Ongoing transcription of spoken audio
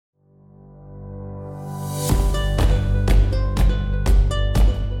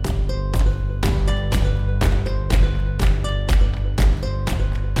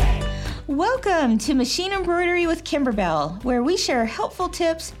Welcome to Machine Embroidery with Kimberbell, where we share helpful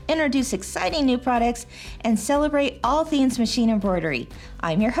tips, introduce exciting new products, and celebrate all things machine embroidery.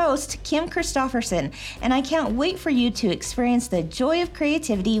 I'm your host, Kim Christofferson, and I can't wait for you to experience the joy of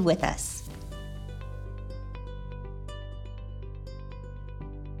creativity with us.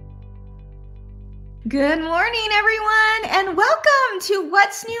 Good morning, everyone, and welcome to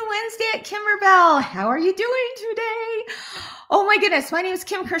What's New Wednesday at Kimberbell. How are you doing today? Oh my goodness, my name is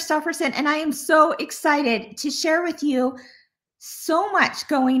Kim Christofferson, and I am so excited to share with you so much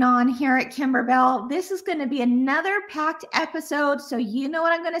going on here at Kimberbell. This is going to be another packed episode, so you know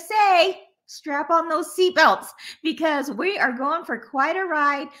what I'm going to say. Strap on those seatbelts because we are going for quite a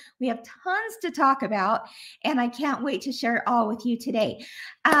ride. We have tons to talk about, and I can't wait to share it all with you today.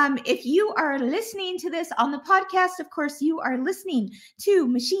 If you are listening to this on the podcast, of course, you are listening to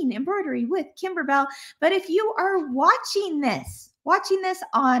Machine Embroidery with Kimberbell. But if you are watching this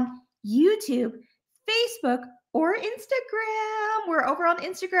on YouTube, Facebook, or Instagram, we're over on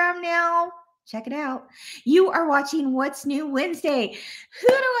Instagram now. Check it out. You are watching What's New Wednesday. Who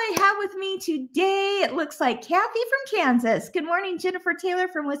do I have with me today? It looks like Kathy from Kansas. Good morning, Jennifer Taylor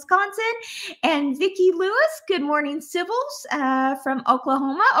from Wisconsin. And Vicki Lewis. Good morning, Sybil's from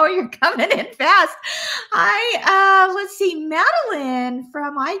Oklahoma. Oh, you're coming in fast. Hi, let's see, Madeline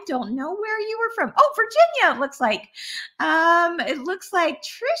from, I don't know where you were from. Oh, Virginia, it looks like. It looks like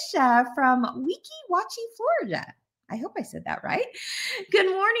Trisha from Weeki-Wachee, Florida. I hope I said that right. Good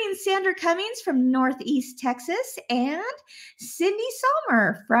morning, Sandra Cummings from Northeast Texas and Cindy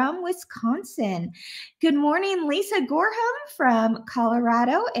Sommer from Wisconsin. Good morning, Lisa Gorham from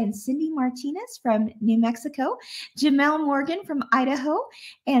Colorado and Cindy Martinez from New Mexico, Jamel Morgan from Idaho,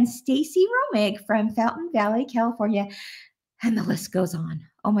 and Stacy Romig from Fountain Valley, California. And the list goes on.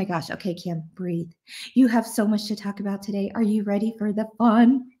 Oh my gosh. Okay, Kim, breathe. You have so much to talk about today. Are you ready for the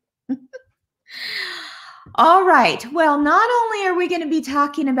fun? All right. Well, not only are we going to be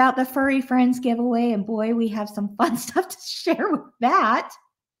talking about the Furry Friends giveaway, and boy, we have some fun stuff to share with that.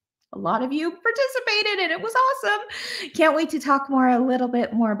 A lot of you participated and it was awesome. Can't wait to talk a little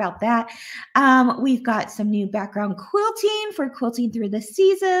bit more about that. We've got some new background quilting for quilting through the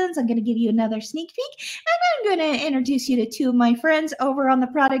seasons. I'm going to give you another sneak peek, and I'm going to introduce you to two of my friends over on the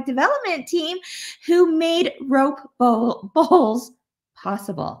product development team who made rope bowls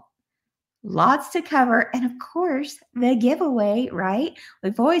possible. Lots to cover. And of course, the giveaway, right?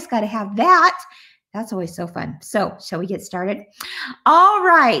 We've always got to have that. That's always so fun. So shall we get started? All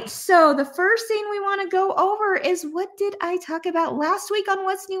right. So the first thing we want to go over is, what did I talk about last week on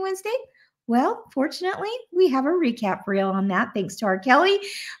What's New Wednesday? Well, fortunately, we have a recap reel on that. Thanks to our Kelly.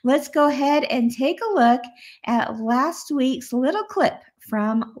 Let's go ahead and take a look at last week's little clip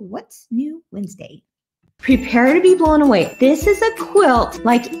from What's New Wednesday. Prepare to be blown away. This is a quilt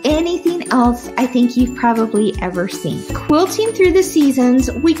like anything else I think you've probably ever seen. Quilting through the seasons,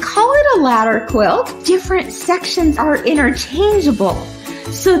 we call it a ladder quilt. Different sections are interchangeable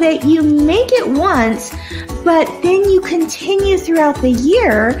so that you make it once, but then you continue throughout the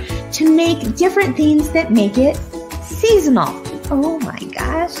year to make different things that make it seasonal. Oh my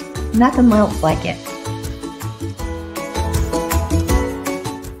gosh, nothing else like it.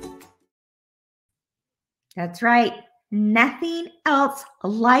 That's right. Nothing else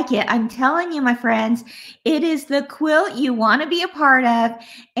like it. I'm telling you, my friends, it is the quilt you want to be a part of.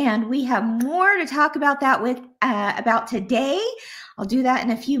 And we have more to talk about that about today. I'll do that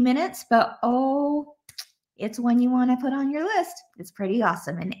in a few minutes, but it's one you want to put on your list. It's pretty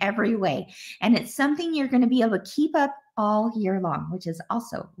awesome in every way. And it's something you're going to be able to keep up all year long, which is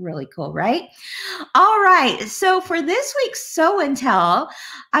also really cool, right? All right. So for this week's Sew and Tell,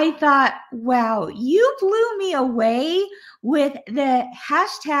 I thought, wow, you blew me away with the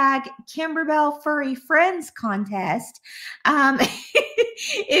hashtag Kimberbell Furry Friends contest.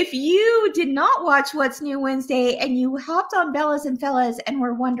 If you did not watch What's New Wednesday and you hopped on Bellas and Fellas and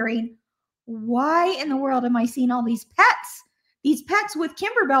were wondering, why in the world am I seeing all these pets with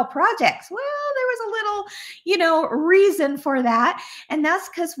Kimberbell projects? Well, there was a little, reason for that. And that's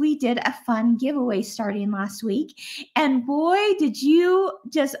because we did a fun giveaway starting last week. And boy, did you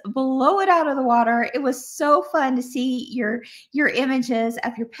just blow it out of the water. It was so fun to see your images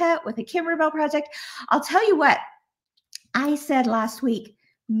of your pet with a Kimberbell project. I'll tell you what, I said last week,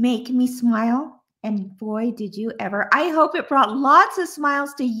 make me smile. And boy, did you ever. I hope it brought lots of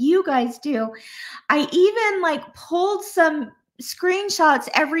smiles to you guys too. I even pulled some screenshots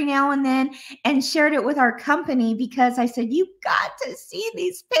every now and then and shared it with our company because I said, you got to see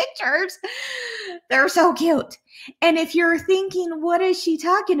these pictures. They're so cute. And if you're thinking, what is she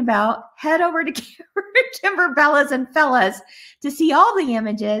talking about? Head over to Kimberbellas and Fellas to see all the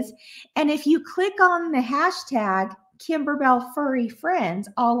images. And if you click on the hashtag Kimberbell Furry Friends,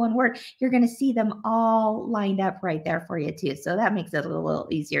 all one word, you're going to see them all lined up right there for you too. So that makes it a little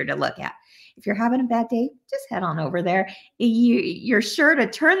easier to look at. If you're having a bad day, just head on over there. You're sure to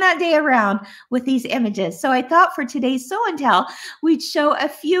turn that day around with these images. So I thought for today's Show and Tell, we'd show a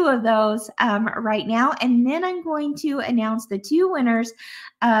few of those right now. And then I'm going to announce the 2 winners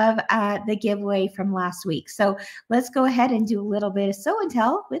of the giveaway from last week. So let's go ahead and do a little bit of Show and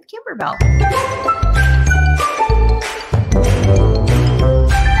Tell with Kimberbell.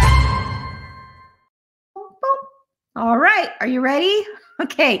 All right, are you ready?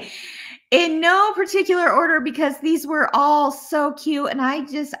 Okay, in no particular order because these were all so cute. And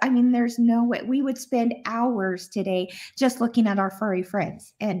I mean, there's no way we would spend hours today just looking at our furry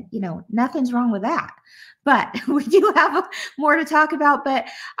friends. And, you know, nothing's wrong with that. But we do have more to talk about. But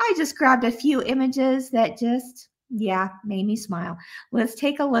I just grabbed a few images that just, yeah, made me smile. Let's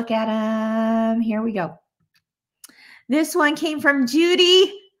take a look at them. Here we go. This one came from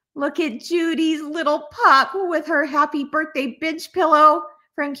Judy. Look at Judy's little pup with her happy birthday bench pillow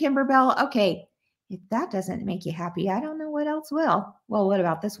from Kimberbell. Okay, if that doesn't make you happy, I don't know what else will. Well, what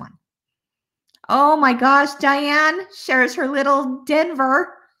about this one? Oh my gosh, Diane shares her little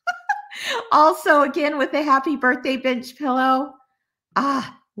Denver. Also, again, with the happy birthday bench pillow.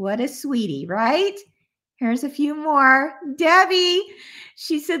 Ah, what a sweetie, right? Here's a few more. Debbie,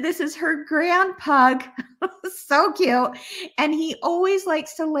 she said this is her grand pug. So cute. And he always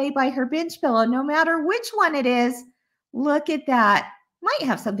likes to lay by her bench pillow, no matter which one it is. Look at that. Might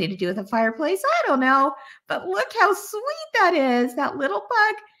have something to do with a fireplace. I don't know. But look how sweet that is. That little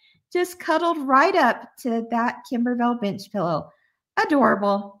bug just cuddled right up to that Kimberbell bench pillow.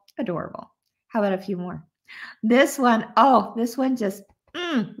 Adorable. Adorable. How about a few more? This one, oh, this one just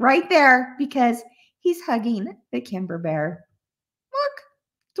right there because he's hugging the Kimber Bear.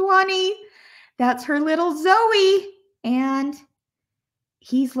 Look, Dwani. That's her little Zoe. And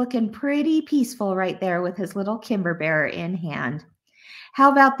he's looking pretty peaceful right there with his little Kimber Bear in hand. How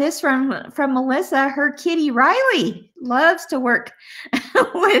about this from Melissa? Her kitty Riley loves to work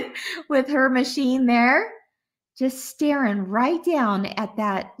with her machine there. Just staring right down at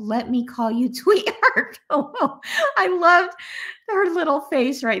that "let me call you sweetheart" pillow. I loved her little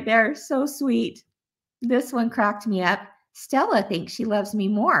face right there. So sweet. This one cracked me up. Stella thinks she loves me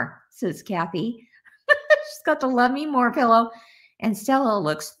more, says Kathy. She's got the "love me more" pillow. And Stella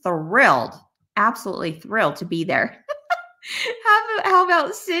looks thrilled, absolutely thrilled to be there. How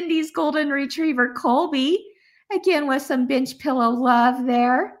about Cindy's golden retriever, Colby? Again, with some bench pillow love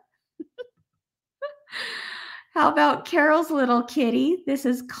there. How about Carol's little kitty? This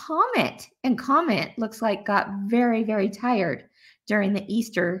is Comet. And Comet looks like got very, very tired during the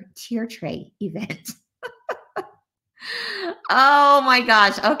Easter tier tray event. Oh my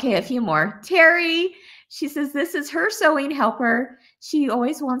gosh. Okay, a few more. Terry, she says this is her sewing helper. She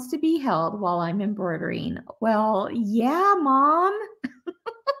always wants to be held while I'm embroidering. Well, yeah, Mom.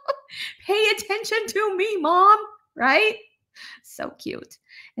 Pay attention to me, Mom. Right? So cute.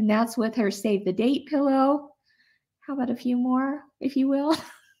 And that's with her save the date pillow. How about a few more, if you will?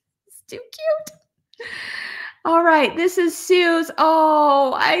 It's too cute. All right, this is Sue's.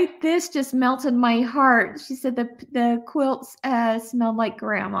 Oh, this just melted my heart. She said the quilts smelled like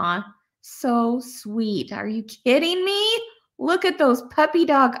grandma. So sweet. Are you kidding me? Look at those puppy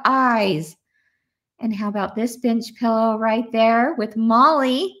dog eyes. And how about this bench pillow right there with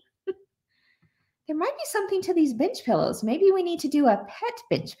Molly? There might be something to these bench pillows. Maybe we need to do a pet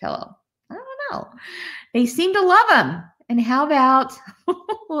bench pillow. I don't know. They seem to love them. And how about,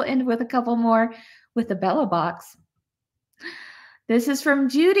 we'll end with a couple more with the Bella box. This is from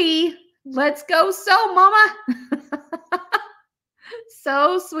Judy. Let's go sew, Mama.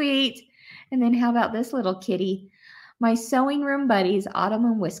 So sweet. And then how about this little kitty? My sewing room buddies, Autumn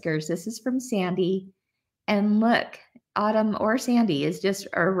and Whiskers. This is from Sandy. And look, Autumn or Sandy is just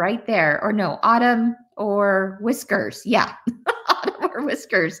right there. Or no, Autumn or Whiskers. Yeah, Autumn or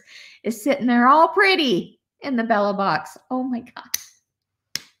Whiskers is sitting there all pretty in the Bella box. Oh my God.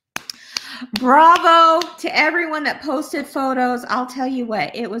 Bravo to everyone that posted photos. I'll tell you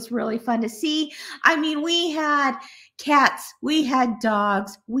what, it was really fun to see. I mean, we had cats, we had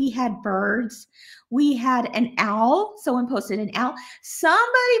dogs, we had birds, we had an owl. Someone posted an owl.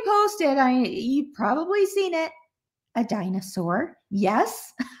 Somebody posted, you've probably seen it, a dinosaur.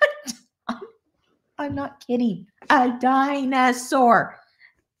 Yes, I'm not kidding. A dinosaur.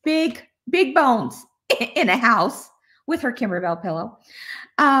 Big bones in a house. with her Kimberbell pillow.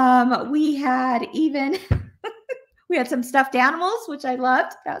 We had even, we had some stuffed animals, which I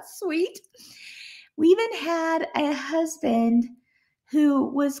loved. That's sweet. We even had a husband who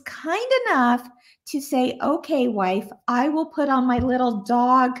was kind enough to say, okay, wife, I will put on my little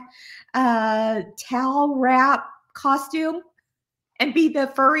dog towel wrap costume and be the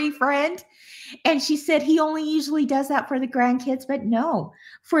furry friend. And she said he only usually does that for the grandkids, but no,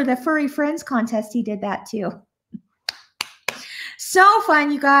 for the furry friends contest, he did that too. So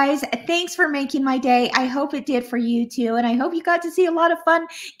fun, you guys. Thanks for making my day. I hope it did for you too. And I hope you got to see a lot of fun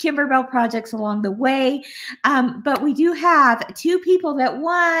Kimberbell projects along the way. But we do have 2 people that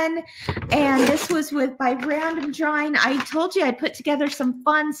won. And this was by random drawing. I told you I'd put together some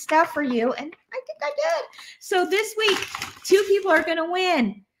fun stuff for you. And I think I did. So this week, 2 people are going to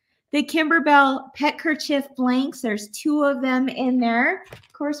win the Kimberbell pet kerchief blanks. There's 2 of them in there.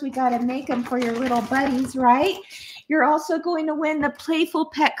 Of course, we got to make them for your little buddies, right? You're also going to win the Playful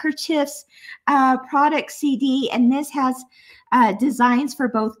Pet Kerchiefs product CD, and this has designs for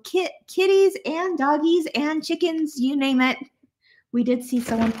both kitties and doggies and chickens, you name it. We did see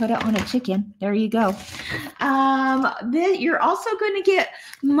someone put it on a chicken. There you go. You're also going to get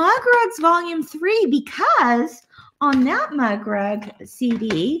Mug Rugs Volume 3 because on that Mug Rug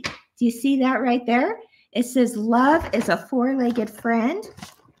CD, do you see that right there? It says, love is a 4-legged friend,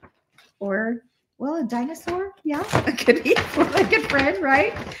 or well, a dinosaur, yeah, it could be a 4-legged friend,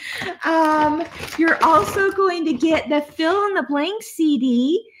 right? You're also going to get the Fill in the Blank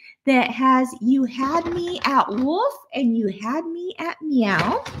CD that has You Had Me at Wolf and You Had Me at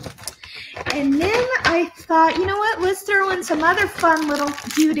Meow. And then I thought, you know what, let's throw in some other fun little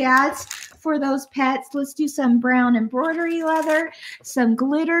doodads for those pets. Let's do some brown embroidery leather, some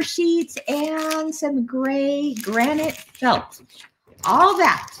glitter sheets, and some gray granite felt. All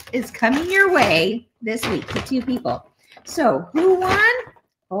that is coming your way this week for 2 people. So who won?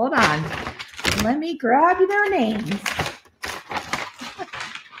 Hold on. Let me grab their names.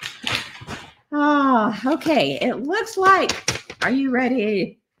 Oh, okay. It looks like, are you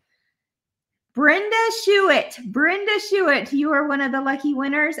ready? Brenda Schuett. Brenda Schuett, you are one of the lucky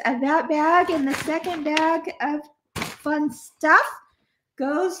winners of that bag. And the second bag of fun stuff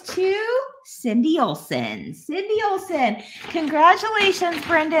goes to Cindy Olson. Cindy Olson. Congratulations,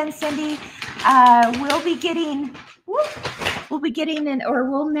 Brenda and Cindy. We'll be getting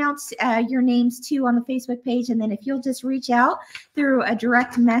we'll announce your names too on the Facebook page. And then if you'll just reach out through a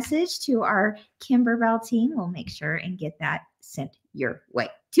direct message to our Kimberbell team, we'll make sure and get that sent your way.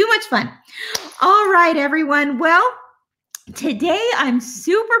 Too much fun. All right, everyone. Well, today I'm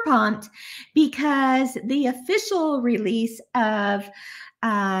super pumped because the official release of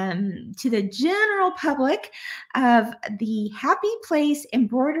to the general public of the Happy Place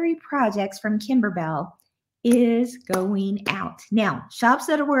embroidery projects from Kimberbell is going out. Now, shops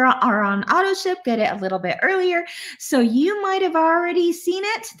that are on auto ship get it a little bit earlier, so you might have already seen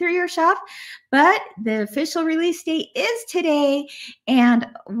it through your shop, but the official release date is today, and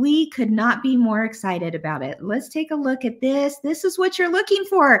we could not be more excited about it. Let's take a look at this. This is what you're looking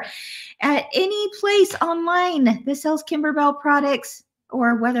for at any place online that sells Kimberbell products,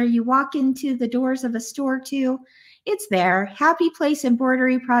 or whether you walk into the doors of a store too. It's there. Happy Place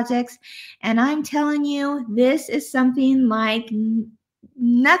embroidery projects. And I'm telling you, this is something like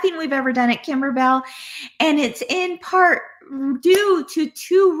nothing we've ever done at Kimberbell. And it's in part due to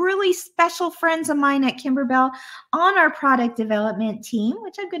 2 really special friends of mine at Kimberbell on our product development team,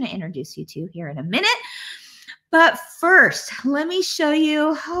 which I'm going to introduce you to here in a minute. But first, let me show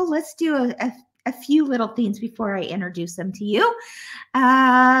you, let's do a few little things before I introduce them to you.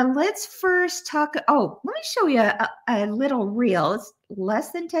 Let's first talk. Oh, let me show you a little reel. It's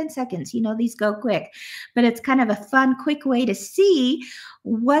less than 10 seconds. You know, these go quick, but it's kind of a fun, quick way to see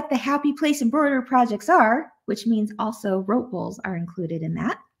what the Happy Place embroidery projects are, which means also rope bowls are included in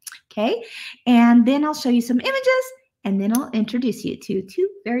that. Okay. And then I'll show you some images, and then I'll introduce you to 2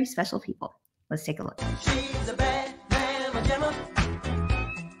 very special people. Let's take a look. She's a bad mama jamma.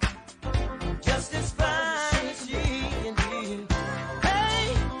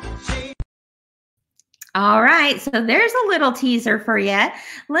 All right, so there's a little teaser for you.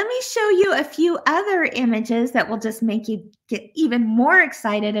 Let me show you a few other images that will just make you get even more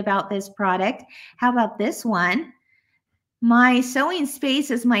excited about this product. How about this one? My sewing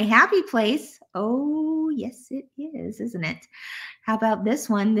space is my happy place. Oh, yes, it is, isn't it? How about this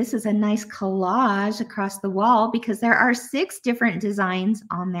one? This is a nice collage across the wall because there are 6 different designs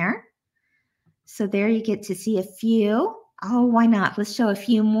on there. So there you get to see a few. Oh, why not? Let's show a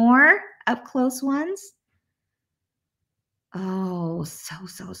few more up close ones. Oh,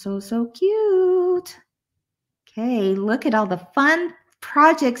 so cute. Okay, look at all the fun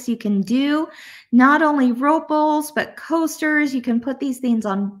projects you can do. Not only rope bowls, but coasters. You can put these things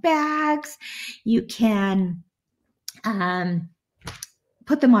on bags. You can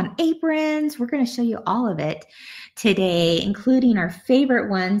put them on aprons. We're going to show you all of it today, including our favorite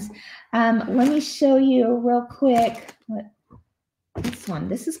ones. Let me show you real quick this one.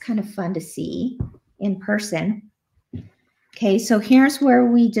 This is kind of fun to see in person. Okay, so here's where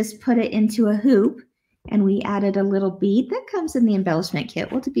we just put it into a hoop and we added a little bead that comes in the embellishment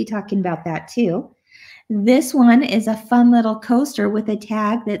kit. We'll be talking about that too. This one is a fun little coaster with a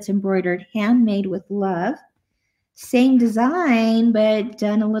tag that's embroidered handmade with love. Same design, but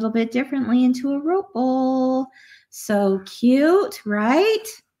done a little bit differently into a rope bowl. So cute, right?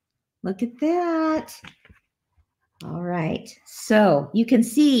 Look at that. All right, so you can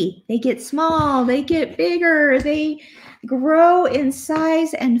see they get small, they get bigger, they grow in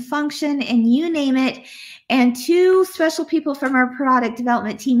size and function, and you name it. And two special people from our product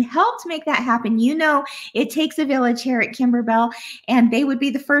development team helped make that happen. You know, it takes a village here at Kimberbell, and they would be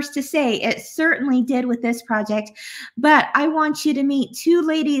the first to say it certainly did with this project. But I want you to meet two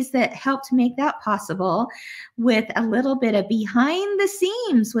ladies that helped make that possible with a little bit of behind the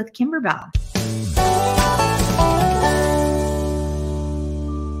scenes with Kimberbell.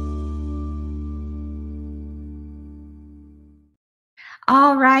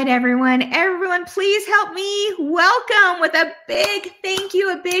 All right, everyone. Everyone, please help me welcome with a big thank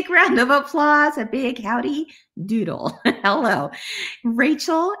you, a big round of applause, a big howdy doodle. Hello,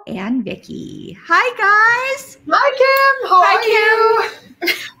 Rachel and Vicki. Hi, guys. Hi, Kim. How are you?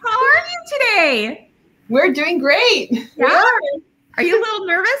 How are you today? We're doing great. Yeah? Are you a little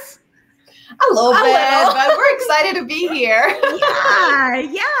nervous? A little bit, but we're excited to be here.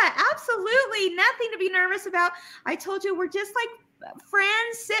 Yeah, absolutely. Nothing to be nervous about. I told you we're just like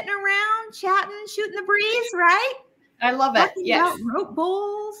friends sitting around chatting, shooting the breeze, right? I love it. Talking yes. About rope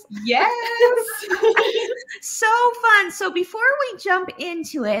bowls. Yes. So fun. So before we jump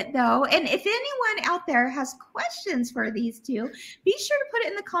into it, though, and if anyone out there has questions for these two, be sure to put it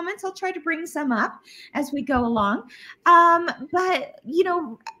in the comments. I'll try to bring some up as we go along. But, you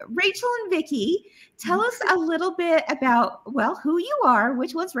know, Rachel and Vicki, tell us a little bit about, well, who you are,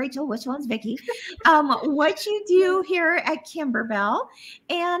 which one's Rachel, which one's Vicki, what you do here at Kimberbell,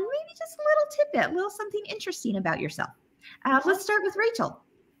 and maybe just a little tidbit, a little something interesting about yourself. Let's start with Rachel.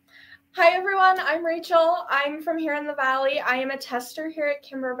 Hi, everyone. I'm Rachel. I'm from here in the Valley. I am a tester here at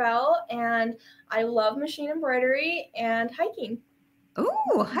Kimberbell, and I love machine embroidery and hiking.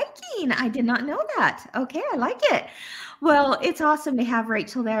 Oh, hiking. I did not know that. Okay, I like it. Well, it's awesome to have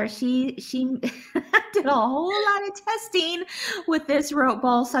Rachel there. She did a whole lot of testing with this rope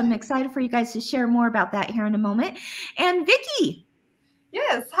ball, so I'm excited for you guys to share more about that here in a moment. And Vicki.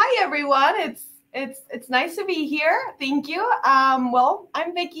 Yes. Hi, everyone. It's nice to be here. Thank you. Well,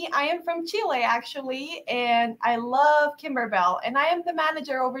 I'm Vicki. I am from Chile, actually, and I love Kimberbell, and I am the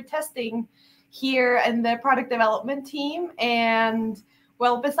manager over testing here in the product development team. And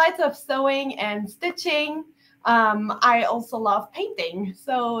well, besides of sewing and stitching, I also love painting.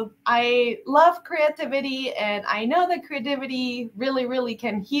 So I love creativity, and I know that creativity really, really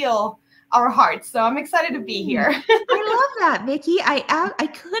can heal our hearts. So I'm excited to be here. I love that, Vicki. I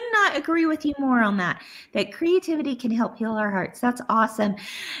could not agree with you more on that creativity can help heal our hearts. That's awesome.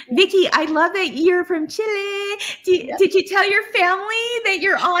 Vicki, I love that you're from Chile. Did you tell your family that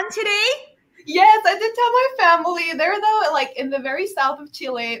you're on today? Yes, I did tell my family. They're though like in the very south of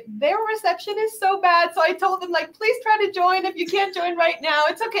Chile. Their reception is so bad. So I told them like, please try to join. If you can't join right now,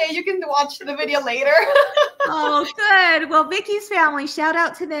 it's okay. You can watch the video later. Oh, good. Well, Vicki's family, shout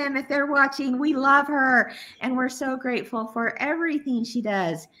out to them if they're watching. We love her and we're so grateful for everything she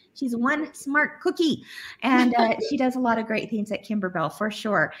does. She's one smart cookie, and she does a lot of great things at Kimberbell for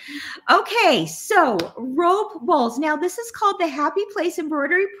sure. Okay, so rope bowls. Now, this is called the Happy Place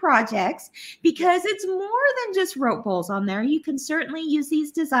Embroidery Projects because it's more than just rope bowls on there. You can certainly use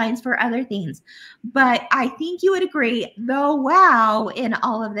these designs for other things, but I think you would agree, the wow in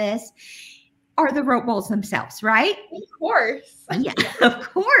all of this are the rope bowls themselves, right? Of course. Yeah, of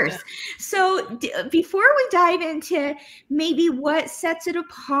course. So before we dive into maybe what sets it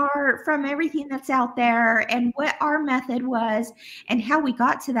apart from everything that's out there and what our method was and how we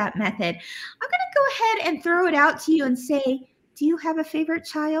got to that method, I'm going to go ahead and throw it out to you and say, do you have a favorite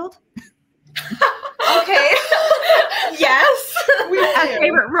child? Okay. Yes. A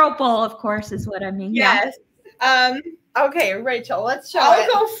favorite rope bowl, of course, is what I mean. Yes. Yeah. Okay, Rachel, let's show I'll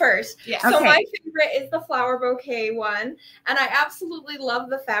it. go first. Yeah. So Okay. my favorite is the flower bouquet one, and I absolutely love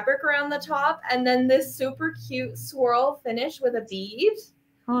the fabric around the top, and then this super cute swirl finish with a bead.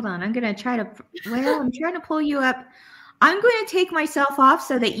 Hold on. I'm going to try to, well, I'm trying to pull you up. I'm going to take myself off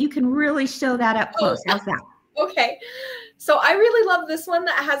so that you can really show that up close. How's that? Okay. So I really love this one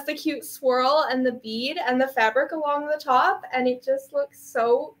that has the cute swirl and the bead and the fabric along the top, and it just looks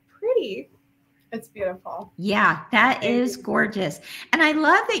so pretty. It's beautiful. Yeah, that is gorgeous. And I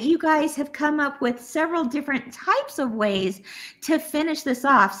love that you guys have come up with several different types of ways to finish this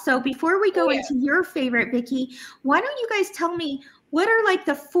off. So before we go into your favorite, Vicki, why don't you guys tell me what are like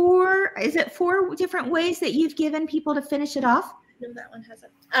the four different ways that you've given people to finish it off? No, that one has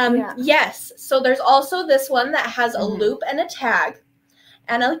it. Yes. So there's also this one that has a loop and a tag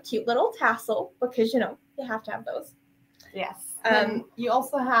and a cute little tassel because, you know, you have to have those. Yes. You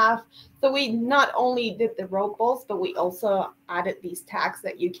also have, so we not only did the rope balls, but we also added these tags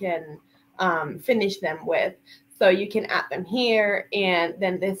that you can finish them with. So you can add them here. And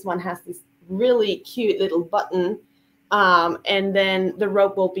then this one has this really cute little button. And then the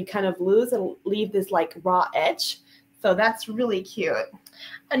rope will be kind of loose and leave this like raw edge. So that's really cute.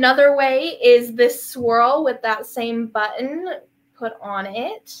 Another way is this swirl with that same button put on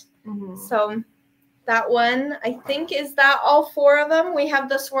it. So that one, I think, is that all four of them. We have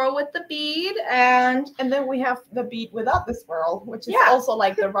the swirl with the bead, and then we have the bead without the swirl, which is also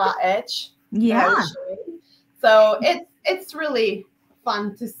like the raw edge. Yeah. So it's really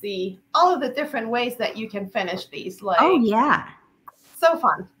fun to see all of the different ways that you can finish these. Like, oh yeah. So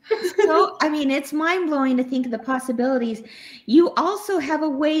fun. So, I mean, it's mind-blowing to think of the possibilities. You also have a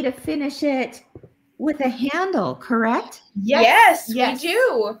way to finish it with a handle, correct? Yes, we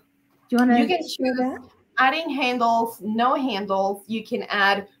do. Do you want to choose that? Adding handles, no handles. You can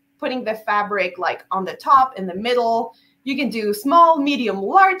add putting the fabric like on the top, in the middle. You can do small, medium,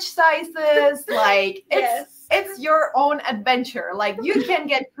 large sizes. Like it's your own adventure. Like you can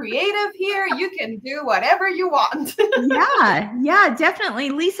get creative here. You can do whatever you want. Yeah, definitely.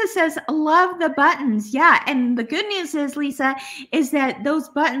 Lisa says, love the buttons. Yeah. And the good news is, Lisa, is that those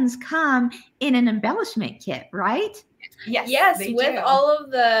buttons come in an embellishment kit, right? Yes, with all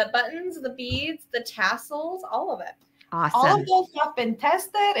of the buttons, the beads, the tassels, all of it. Awesome. All of those have been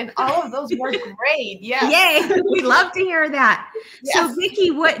tested and all of those work great. Yes. Yay. We love to hear that. Yes. So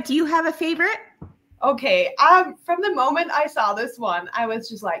Vicki, what do you have a favorite? Okay. From the moment I saw this one, I was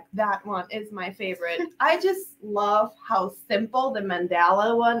just like, that one is my favorite. I just love how simple the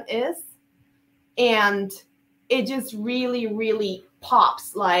mandala one is. And it just really, really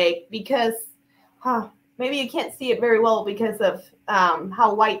pops, like, because maybe you can't see it very well because of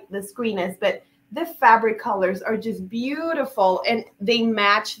how white the screen is, but the fabric colors are just beautiful, and they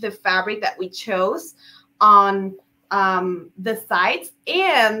match the fabric that we chose on the sides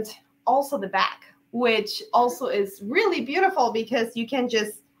and also the back, which also is really beautiful because you can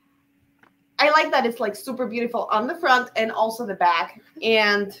just, I like that it's like super beautiful on the front and also the back.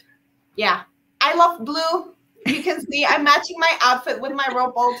 And yeah, I love blue. You can see I'm matching my outfit with my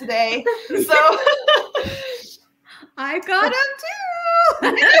rope ball today. So I got them too.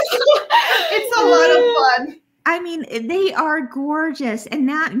 It's a lot of fun. I mean, they are gorgeous. And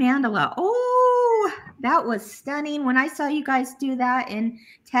that mandala, oh, that was stunning. When I saw you guys do that in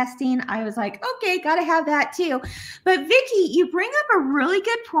testing, I was like, okay, got to have that too. But Vicki, you bring up a really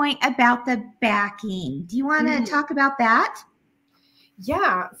good point about the backing. Do you want to talk about that?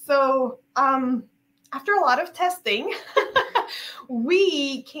 Yeah. So after a lot of testing,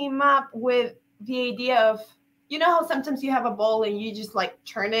 we came up with the idea of, you know how sometimes you have a bowl and you just like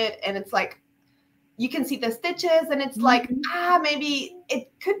turn it and it's like, you can see the stitches and it's like, maybe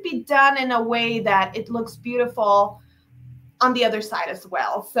it could be done in a way that it looks beautiful on the other side as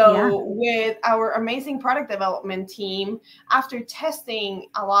well. So with our amazing product development team, after testing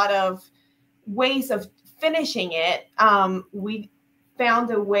a lot of ways of finishing it, we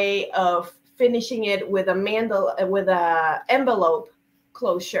found a way of finishing it with a envelope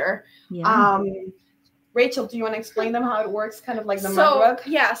closure. Rachel, do you want to explain them how it works, kind of like the mug rug?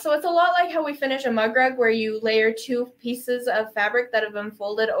 Yeah, so it's a lot like how we finish a mug rug where you layer two pieces of fabric that have been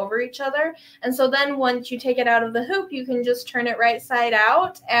folded over each other. And so then once you take it out of the hoop, you can just turn it right side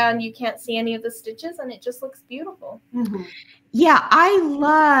out and you can't see any of the stitches and it just looks beautiful. Yeah, I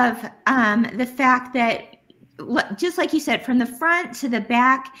love the fact that, just like you said, from the front to the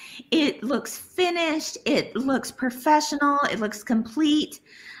back, it looks finished, it looks professional, it looks complete.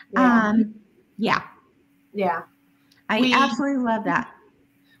 Yeah. I absolutely love that.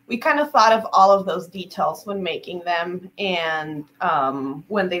 We kind of thought of all of those details when making them and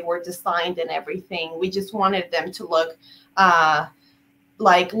when they were designed and everything. We just wanted them to look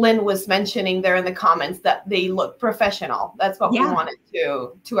like Lynn was mentioning there in the comments, that they look professional. That's what we wanted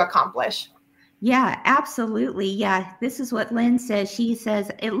to accomplish. Yeah, absolutely. Yeah, this is what Lynn says. She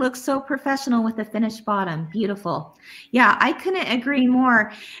says, it looks so professional with the finished bottom. Beautiful. Yeah, I couldn't agree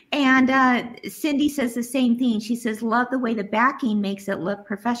more. And Cindy says the same thing. She says, love the way the backing makes it look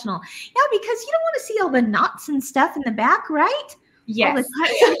professional. Yeah, because you don't want to see all the knots and stuff in the back, right? All the Yes.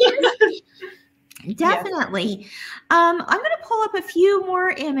 cuts and everything. Yes. Definitely. I'm going to pull up a few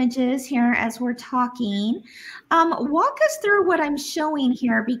more images here as we're talking. Walk us through what I'm showing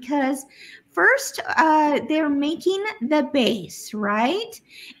here, because first they're making the base, right?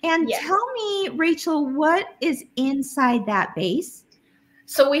 And Yes. tell me, Rachel, what is inside that base?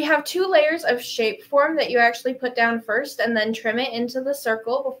 So we have 2 layers of shape form that you actually put down first and then trim it into the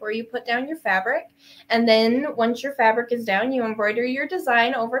circle before you put down your fabric. And then once your fabric is down, you embroider your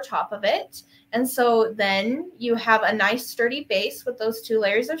design over top of it. And so then you have a nice sturdy base with those 2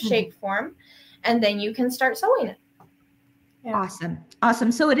 layers of shape form, and then you can start sewing it. Yeah. Awesome.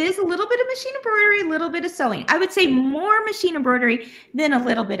 Awesome. So it is a little bit of machine embroidery, a little bit of sewing. I would say more machine embroidery than a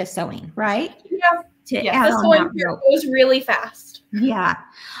little bit of sewing, right? Yeah. To Yes, add the on sewing that rope. goes really fast. Yeah.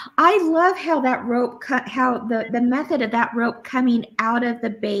 I love how that rope cut, how the method of that rope coming out of the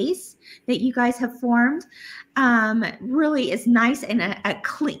base that you guys have formed really is nice, and a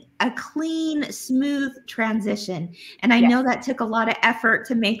clean, smooth transition. And I know that took a lot of effort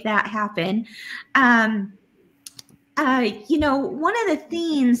to make that happen. You know, one of the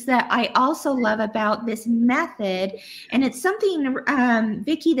things that I also love about this method, and it's something,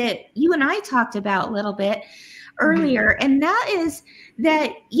 Vicki, that you and I talked about a little bit earlier, and that is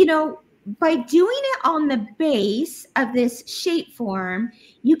that, you know, by doing it on the base of this shape form,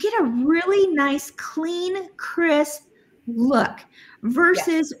 you get a really nice, clean, crisp look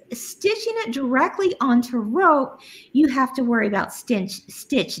versus stitching it directly onto rope. You have to worry about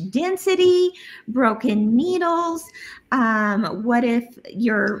stitch density, broken needles. What if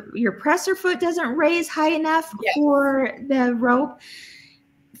your presser foot doesn't raise high enough for the rope?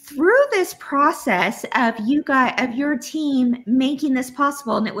 Through this process of your team making this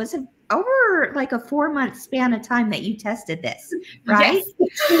possible, and it was over like a 4-month span of time that you tested this, right?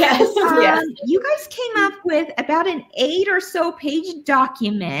 Yes. You guys came up with about an 8 or so page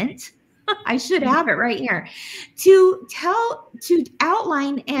document. I should have it right here to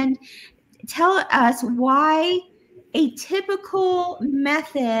outline and tell us why a typical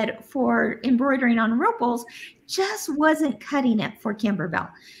method for embroidering on ropals just wasn't cutting it for Kimberbell.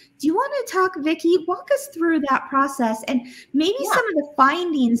 Do you want to talk, Vicki? Walk us through that process and maybe some of the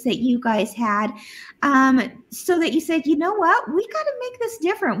findings that you guys had, so that you said, you know what, we got to make this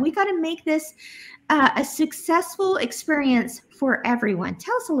different. We got to make this a successful experience for everyone.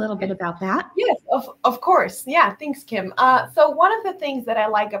 Tell us a little bit about that. Yes, of course. Yeah, thanks, Kim. So one of the things that I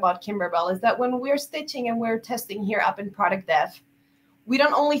like about Kimberbell is that when we're stitching and we're testing here up in product dev, we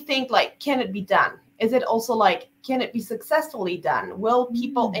don't only think like, can it be done? Is it also like, can it be successfully done? Will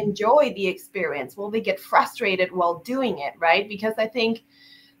people enjoy the experience? Will they get frustrated while doing it, right? Because I think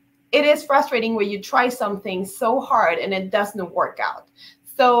it is frustrating when you try something so hard and it doesn't work out.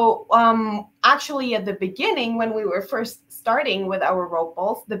 So actually at the beginning, when we were first starting with our rope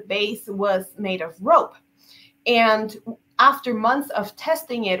balls, the base was made of rope. And after months of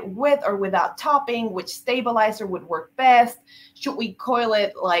testing it with or without topping, which stabilizer would work best, should we coil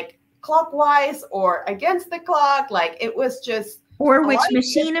it like clockwise or against the clock? Like it was just. Or which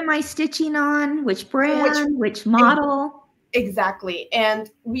machine am I stitching on? Which brand? Which model? Exactly. And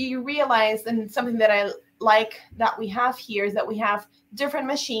we realized, and something that I like that we have here is that we have different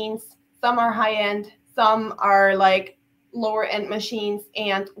machines. Some are high end, some are like lower end machines.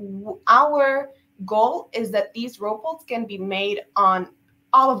 And our goal is that these rope bolts can be made on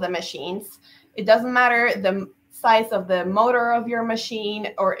all of the machines. It doesn't matter the size of the motor of your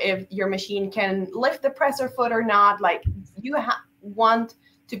machine, or if your machine can lift the presser foot or not. Like you want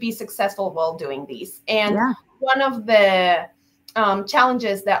to be successful while doing these. And one of the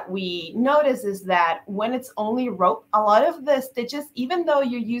challenges that we notice is that when it's only rope, a lot of the stitches, even though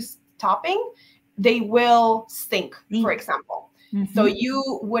you use topping, they will sink, for example. So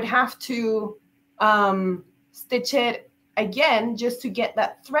you would have to stitch it again just to get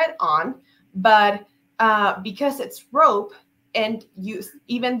that thread on. But because it's rope, and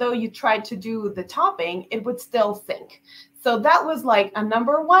even though you tried to do the topping, it would still sink. So that was like a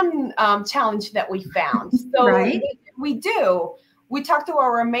number one challenge that we found. So we talked to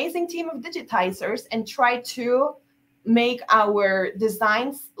our amazing team of digitizers and tried to make our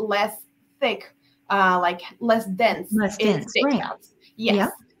designs less thick, like less dense in stitch counts. Yes. Yeah.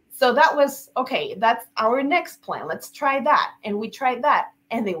 So that was, okay, that's our next plan. Let's try that. And we tried that,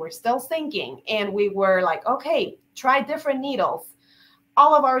 and they were still sinking. And we were like, okay, try different needles.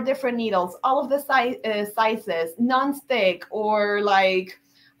 all of our different needles, all of the sizes, non-stick or like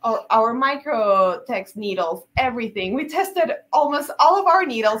our microtex needles, everything. We tested almost all of our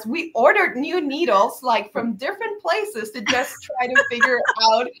needles. We ordered new needles like from different places to just try to figure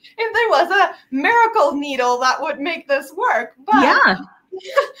out if there was a miracle needle that would make this work. But Yeah.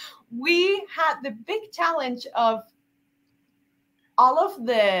 we had the big challenge of all of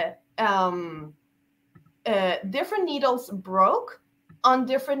the different needles broke on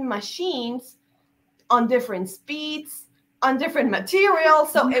different machines, on different speeds, on different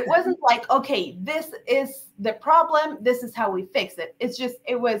materials. So it wasn't like, okay, this is the problem, this is how we fix it. It's just,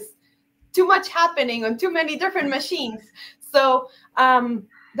 it was too much happening on too many different machines. So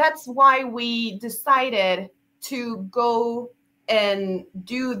that's why we decided to go and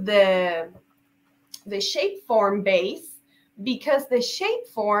do the shape form base, because the shape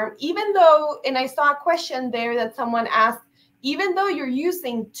form, even though, and I saw a question there that someone asked, even though you're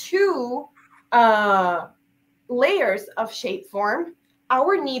using two layers of shape form,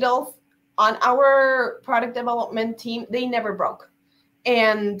 our needles on our product development team, they never broke.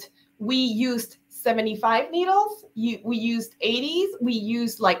 And we used 75 needles, we used 80s, we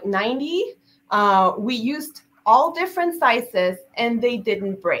used like 90, we used all different sizes, and they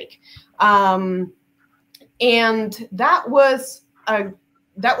didn't break. And that was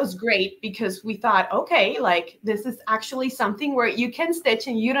great, because we thought, okay, like this is actually something where you can stitch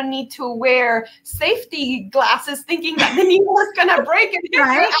and you don't need to wear safety glasses thinking that the needle is gonna break and hit your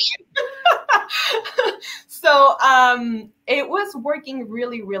eye. So it was working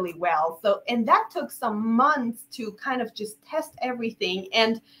really, really well. So, and that took some months to kind of just test everything.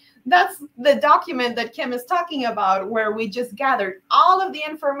 And that's the document that Kim is talking about, where we just gathered all of the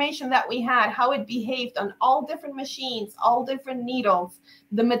information that we had, how it behaved on all different machines, all different needles,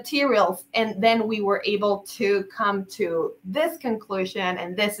 the materials, and then we were able to come to this conclusion,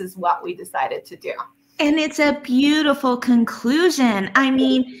 and this is what we decided to do. And it's a beautiful conclusion. I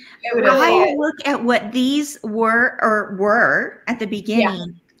mean, I look at what these were at the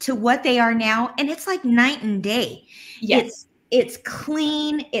beginning to what they are now, and it's like night and day. Yes. It's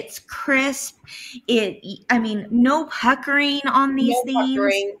clean, it's crisp. I mean, no puckering on these things.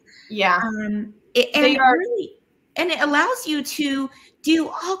 Puckering. Yeah. And it allows you to do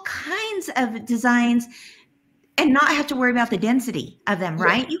all kinds of designs and not have to worry about the density of them,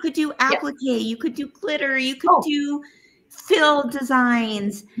 right? You could do applique, you could do glitter, you could do fill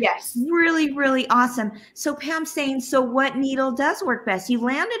designs. Yes. Really, really awesome. So Pam's saying, so what needle does work best? You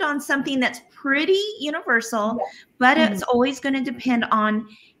landed on something that's pretty universal, but it's always going to depend on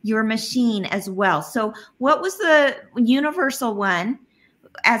your machine as well. So what was the universal one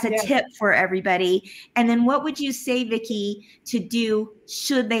as a tip for everybody? And then what would you say, Vicki, to do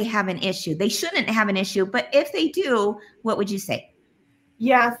should they have an issue? They shouldn't have an issue, but if they do, what would you say?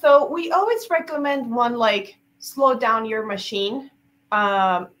 Yeah, so we always recommend one like slow down your machine.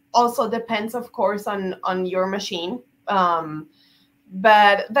 Also depends, of course, on your machine.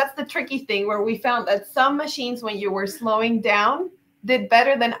 But that's the tricky thing, where we found that some machines, when you were slowing down, did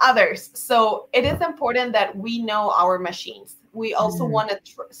better than others. So it is important that we know our machines. We also want to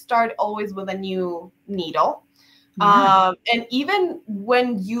start always with a new needle. And even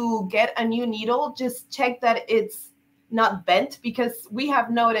when you get a new needle, just check that it's not bent, because we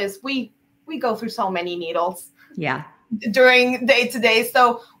have noticed we go through so many needles during day to day.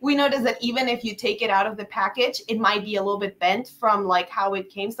 So we notice that even if you take it out of the package, it might be a little bit bent from like how it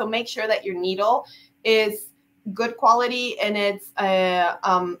came. So make sure that your needle is good quality and it's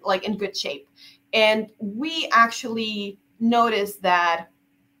like in good shape. And we actually noticed that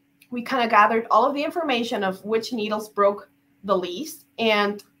we kind of gathered all of the information of which needles broke the least,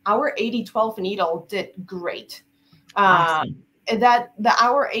 and our 8012 needle did great. Awesome.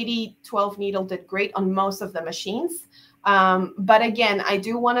 Our 8012 needle did great on most of the machines. But again, I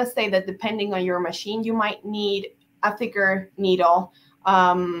do want to say that depending on your machine, you might need a thicker needle,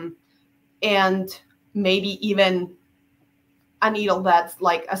 and maybe even a needle that's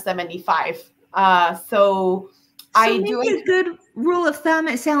like a 75. So I do a good rule of thumb,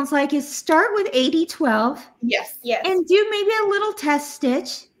 it sounds like, is start with 8012. Yes. And do maybe a little test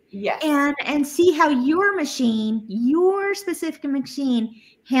stitch. Yes. And see how your machine, your specific machine,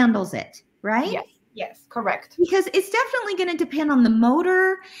 handles it, right? Yes, correct. Because it's definitely going to depend on the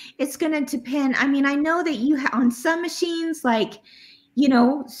motor. It's going to depend. I mean, I know that you on some machines, like, you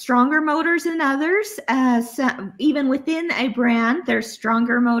know, stronger motors than others. So even within a brand, there's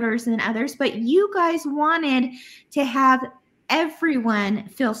stronger motors than others. But you guys wanted to have everyone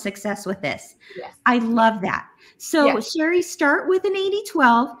feel success with this. Yes. I love that. So Sherry, start with an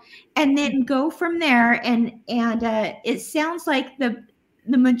 8012 and then go from there. And it sounds like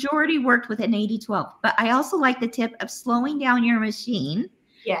the majority worked with an 80-12, but I also like the tip of slowing down your machine,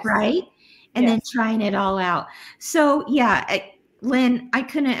 Yes. right? And then trying it all out. So yeah, Lynn, I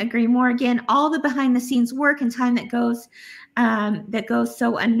couldn't agree more. Again, all the behind the scenes work and time that goes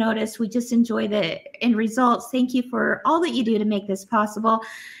so unnoticed. We just enjoy the end results. Thank you for all that you do to make this possible.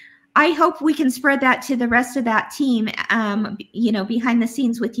 I hope we can spread that to the rest of that team, behind the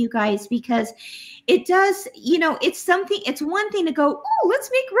scenes with you guys, because it does, it's one thing to go, oh, let's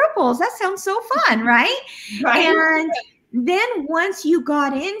make ripples. That sounds so fun, right? Right. And then once you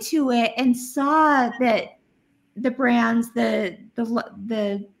got into it and saw that the brands, the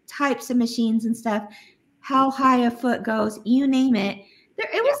types of machines and stuff, how high a foot goes, you name it,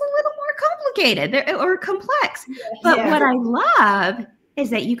 it was a little more complicated or complex. But what I love is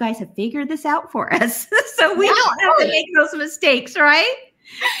that you guys have figured this out for us. So we don't have to make those mistakes, right?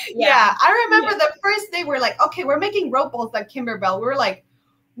 Yeah. I remember the first day we're like, okay, we're making rope balls at Kimberbell. We were like,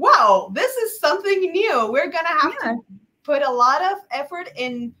 wow, this is something new. We're going to have to put a lot of effort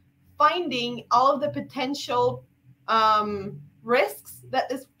in finding all of the potential risks that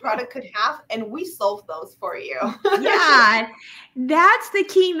this product could have, and we solved those for you. Yeah, that's the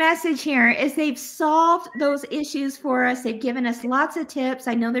key message here, is they've solved those issues for us. They've given us lots of tips.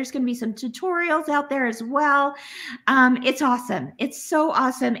 I know there's going to be some tutorials out there as well. It's awesome. It's so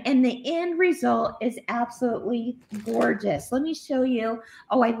awesome. And the end result is absolutely gorgeous. Let me show you.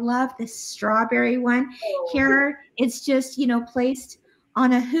 Oh, I love this strawberry one. Here, it's just, placed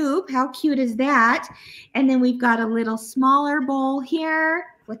on a hoop. How cute is that? And then we've got a little smaller bowl here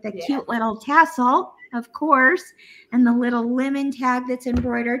with a cute little tassel, of course, and the little lemon tag that's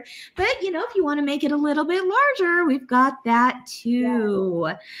embroidered. But, if you want to make it a little bit larger, we've got that too.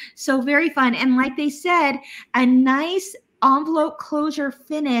 So very fun. And like they said, a nice envelope closure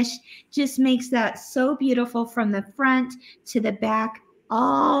finish just makes that so beautiful from the front to the back.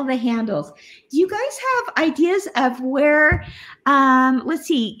 All the handles. Do you guys have ideas of where, let's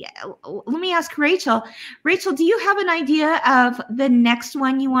see, let me ask Rachel. Rachel, do you have an idea of the next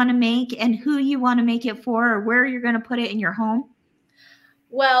one you want to make and who you want to make it for, or where you're going to put it in your home?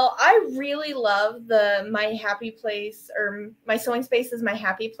 Well, I really love the My Happy Place, or My Sewing Space is My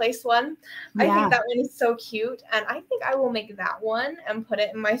Happy Place one. I think that one is so cute. And I think I will make that one and put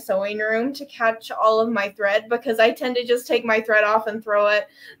it in my sewing room to catch all of my thread, because I tend to just take my thread off and throw it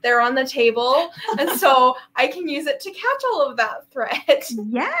there on the table. And so I can use it to catch all of that thread.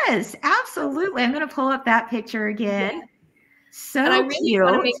 Yes, absolutely. I'm going to pull up that picture again. Yeah. So and I really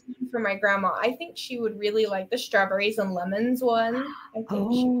want to make one for my grandma. I think she would really like the strawberries and lemons one. I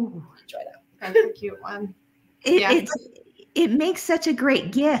think she would enjoy that. That's a cute one. It makes such a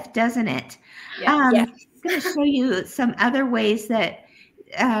great gift, doesn't it? Yeah. I'm going to show you some other ways that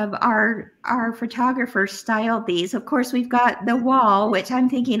our photographers styled these. Of course, we've got the wall, which I'm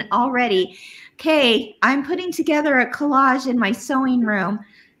thinking already, okay, I'm putting together a collage in my sewing room.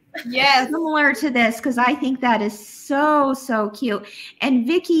 Yes. Similar to this, because I think that is so, so cute. And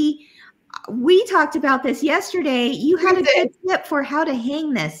Vicki, we talked about this yesterday. You had a good tip for how to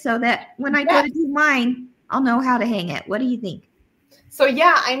hang this so that when I go to do mine, I'll know how to hang it. What do you think? So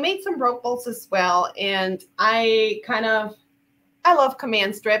yeah, I made some rope balls as well. And I love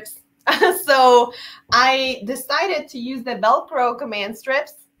command strips. So I decided to use the Velcro command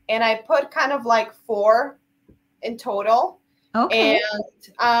strips, and I put kind of like 4 in total. Okay.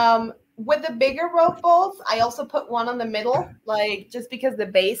 And with the bigger rope balls, I also put one on the middle, like just because the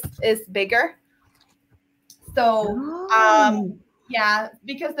base is bigger. So,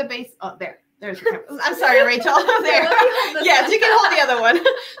 because the base. Oh, there's the camera. I'm sorry, Rachel. There. Yes, you can hold the other one.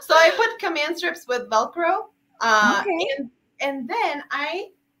 So I put command strips with Velcro, and then I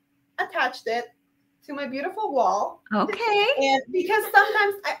attached it to my beautiful wall. Okay. And because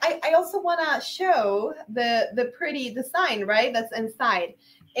sometimes I also want to show the pretty design, right? That's inside.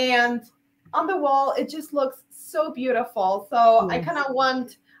 And on the wall, it just looks so beautiful. So I kind of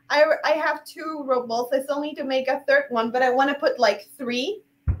want, I have 2 rope balls. I still need to make a 3rd one, but I want to put like 3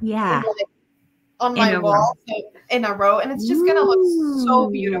 on my wall in a row. And it's just going to look so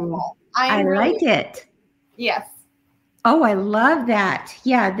beautiful. I like it. Yes. Oh, I love that.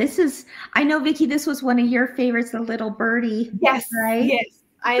 Yeah, I know, Vicki, this was one of your favorites, the little birdie. Yes, right? Yes.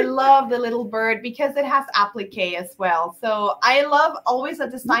 I love the little bird because it has applique as well. So I love always a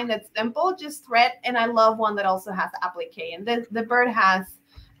design that's simple, just thread. And I love one that also has applique. And the bird has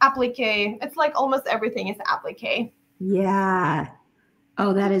applique. It's like almost everything is applique. Yeah.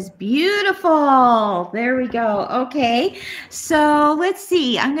 Oh, that is beautiful. There we go. Okay. So let's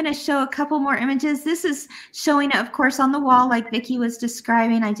see. I'm going to show a couple more images. This is showing it, of course, on the wall like Vicki was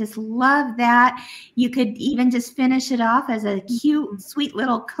describing. I just love that. You could even just finish it off as a cute, sweet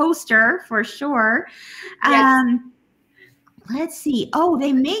little coaster for sure. Yes. Let's see. Oh,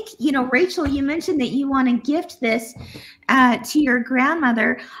 they make, Rachel, you mentioned that you want to gift this to your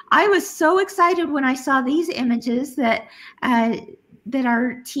grandmother. I was so excited when I saw these images that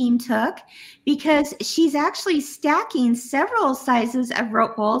our team took, because she's actually stacking several sizes of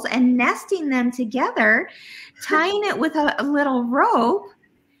rope bowls and nesting them together, tying it with a little rope.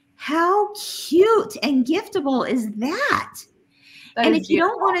 How cute and giftable is that? And if you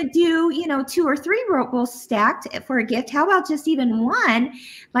don't want to do, 2 or 3 rope bowls stacked for a gift, how about just even one,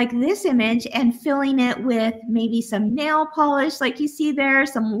 like this image, and filling it with maybe some nail polish, like you see there,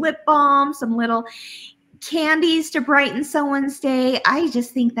 some lip balm, some little candies to brighten someone's day. I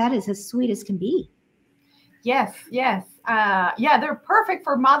just think that is as sweet as can be. Yes. Yeah, they're perfect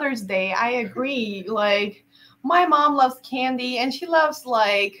for Mother's Day. I agree. Like, my mom loves candy, and she loves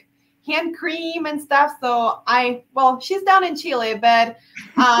like hand cream and stuff. So she's down in Chile, but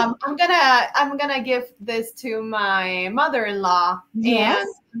I'm gonna give this to my mother-in-law, Yes.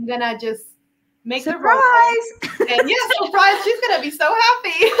 and I'm gonna just make surprise. And surprise! She's gonna be so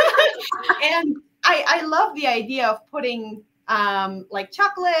happy. And I love the idea of putting like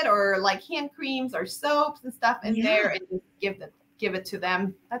chocolate or like hand creams or soaps and stuff in there, and just give it to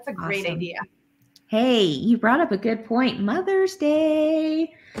them. That's a great idea. Hey, you brought up a good point. Mother's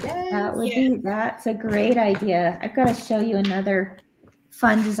Day. Yes, That's a great idea. I've got to show you another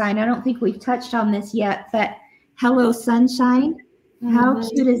fun design. I don't think we've touched on this yet, but Hello Sunshine. How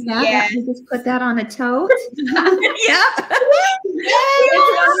cute is that? Yes. We just put that on a tote. Yeah.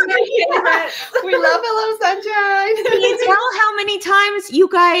 We love Hello Sunshine. Can you tell how many times you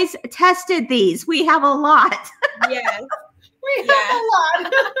guys tested these? We have a lot. Yes. We have a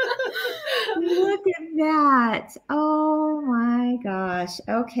lot. Look at that. Oh my gosh.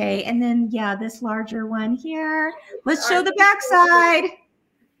 Okay. And then, this larger one here. Let's show the backside.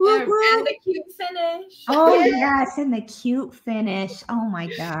 And the cute finish. Oh, yes. And the cute finish. Oh my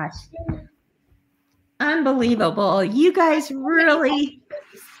gosh. Unbelievable. You guys really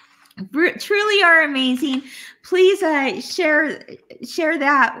truly are amazing. Please share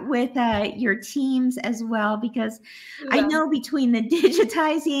that with your teams as well, because I know between the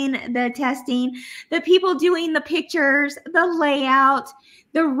digitizing, the testing, the people doing the pictures, the layout,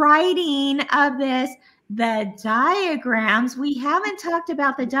 the writing of this, the diagrams. We haven't talked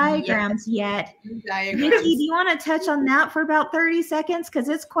about the diagrams yet. Vicki, do you want to touch on that for about 30 seconds? Because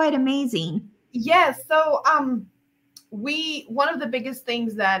it's quite amazing. Yes. So one of the biggest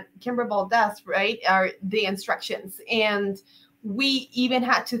things that Kimberbell does, right, are the instructions. And we even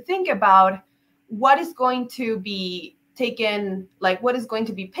had to think about what is going to be taken, like what is going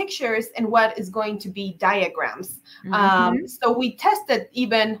to be pictures and what is going to be diagrams. So we tested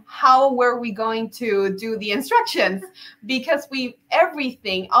even how were we going to do the instructions, because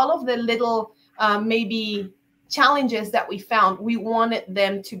all of the little maybe challenges that we found, we wanted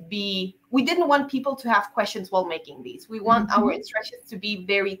them to be, we didn't want people to have questions while making these. We want our instructions to be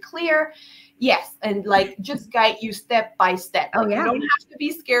very clear. Yes. And like just guide you step by step. You don't have to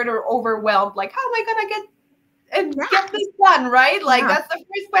be scared or overwhelmed. Like, how am I going to get this done? Right? Like that's the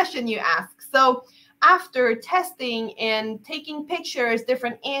first question you ask. So after testing and taking pictures,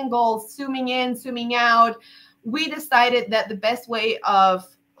 different angles, zooming in, zooming out, we decided that the best way of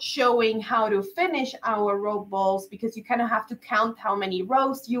showing how to finish our rope bowls, because you kind of have to count how many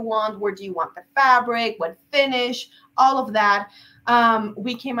rows you want, where do you want the fabric, what finish, all of that.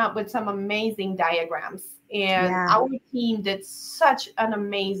 We came up with some amazing diagrams, and our team did such an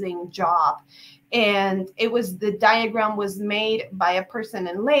amazing job. And the diagram was made by a person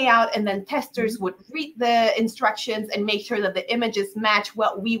in layout, and then testers would read the instructions and make sure that the images match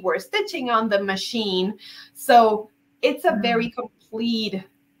what we were stitching on the machine. So it's a very complete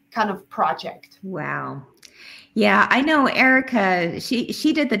kind of project. Wow. Yeah, I know Erica,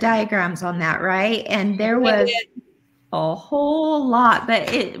 she did the diagrams on that, right? And there was a whole lot,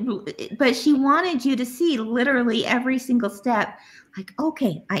 but she wanted you to see literally every single step. Like,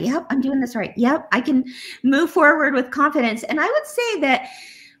 okay, I'm doing this right. Yep, I can move forward with confidence. And I would say that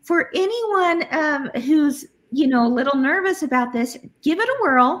for anyone who's a little nervous about this, give it a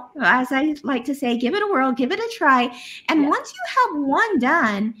whirl. As I like to say, give it a whirl, give it a try. And once you have one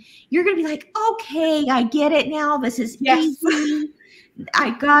done, you're going to be like, okay, I get it now. This is easy.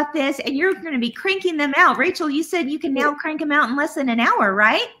 I got this. And you're going to be cranking them out. Rachel, you said you can now crank them out in less than an hour,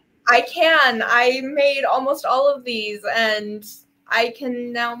 right? I can. I made almost all of these, and I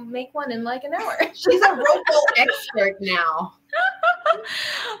can now make one in like an hour. She's a rope expert now.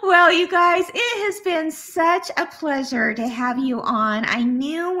 Well, you guys, it has been such a pleasure to have you on. I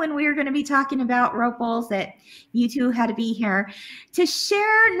knew when we were going to be talking about ropals that you two had to be here to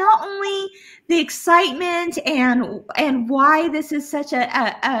share not only the excitement and why this is such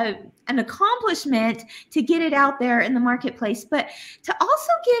an accomplishment to get it out there in the marketplace, but to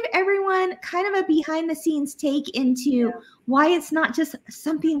also give everyone kind of a behind the scenes take into why it's not just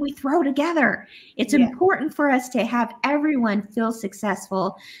something we throw together. It's important for us to have everyone feel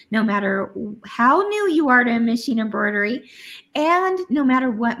successful, no matter how new you are to machine embroidery and no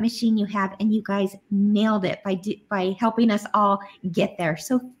matter what machine you have. And you guys nailed it by helping us all get there.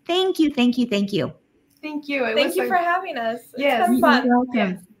 So thank you, thank you, thank you. Thank you. Thank you for having us. Yes. It's been fun. You're welcome.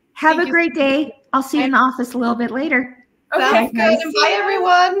 Yes. Have Thank a you. great day. I'll see you in the office a little bit later. Okay, Sounds good. And bye,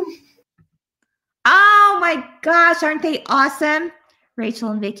 everyone. Oh my gosh, aren't they awesome? Rachel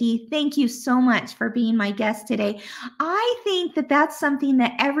and Vicki, thank you so much for being my guest today. I think that that's something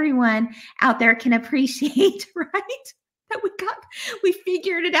that everyone out there can appreciate, right? That we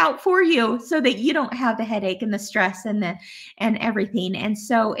figured it out for you so that you don't have the headache and the stress and everything. And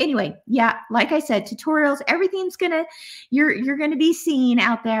so anyway, yeah, like I said, tutorials, everything's you're gonna be seeing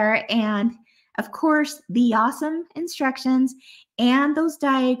out there. And of course, the awesome instructions and those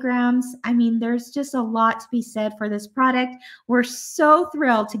diagrams. I mean, there's just a lot to be said for this product. We're so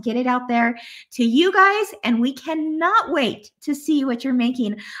thrilled to get it out there to you guys, and we cannot wait to see what you're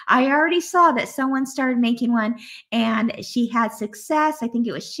making. I already saw that someone started making one and she had success. I think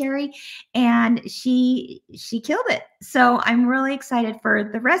it was Sherry, and she killed it. So I'm really excited for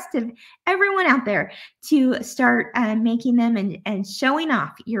the rest of everyone out there to start making them and showing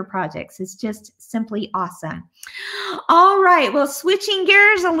off your projects. It's just simply awesome. All right, well, switching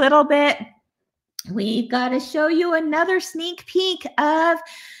gears a little bit, we've got to show you another sneak peek of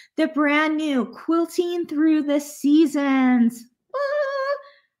the brand new Quilting Through the Seasons.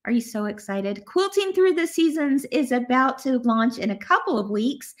 Are you so excited? Quilting Through the Seasons is about to launch in a couple of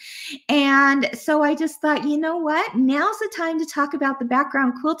weeks. And so I just thought, you know what? Now's the time to talk about the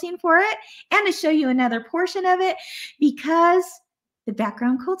background quilting for it and to show you another portion of it, because the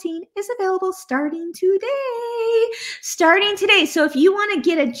background quilting is available starting today. So if you want to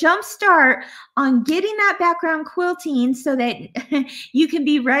get a jump start on getting that background quilting so that you can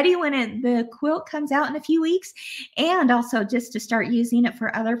be ready when the quilt comes out in a few weeks, and also just to start using it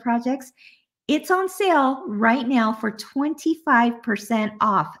for other projects, it's on sale right now for 25%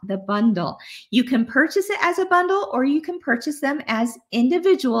 off the bundle. You can purchase it as a bundle or you can purchase them as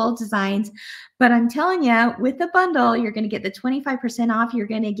individual designs. But I'm telling you, with the bundle, you're going to get the 25% off. You're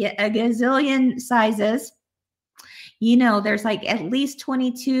going to get a gazillion sizes. You know, there's like at least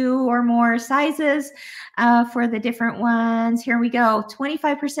 22 or more sizes for the different ones. Here we go,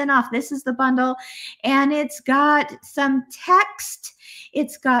 25% off. This is the bundle, and it's got some text.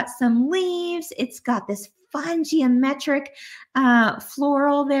 It's got some leaves. It's got this fun geometric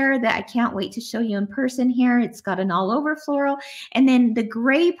floral there that I can't wait to show you in person here. It's got an all over floral. And then the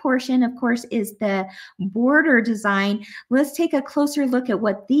gray portion, of course, is the border design. Let's take a closer look at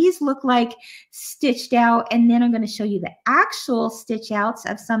what these look like stitched out. And then I'm going to show you the actual stitch outs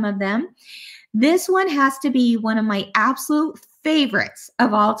of some of them. This one has to be one of my absolute favorites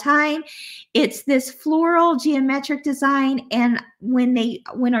of all time. It's this floral geometric design, and when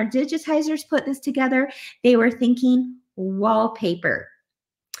our digitizers put this together, they were thinking wallpaper.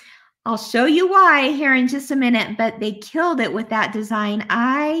 I'll show you why here in just a minute, but they killed it with that design.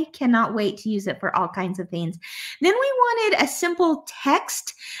 I cannot wait to use it for all kinds of things. Then we wanted a simple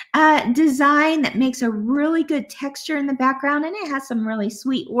text design that makes a really good texture in the background, and it has some really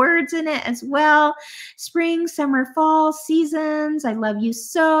sweet words in it as well. Spring, summer, fall, seasons, I love you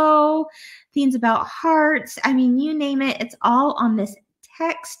so, things about hearts. I mean, you name it, it's all on this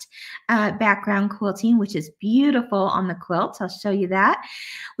text background quilting, which is beautiful on the quilt. I'll show you that.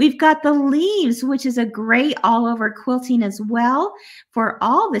 We've got the leaves, which is a great all over quilting as well for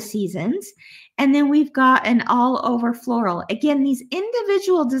all the seasons. And then we've got an all over floral. Again, these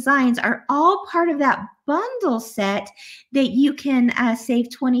individual designs are all part of that bundle set that you can save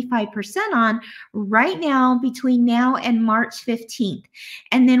 25% on right now between now and March 15th.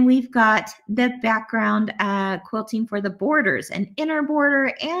 And then we've got the background quilting for the borders, an inner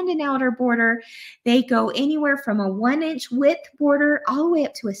border and an outer border. They go anywhere from a 1-inch width border all the way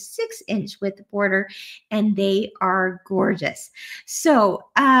up to a 6-inch width border, and they are gorgeous. So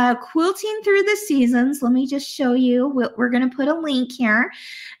quilting through the seasons, let me just show you. We're going to put a link here.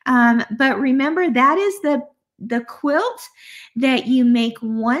 But remember, that is the quilt that you make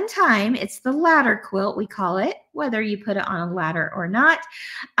one time. It's the ladder quilt, we call it, whether you put it on a ladder or not.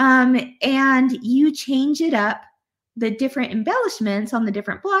 And you change it up, the different embellishments on the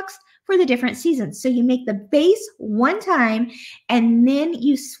different blocks for the different seasons. So you make the base one time, and then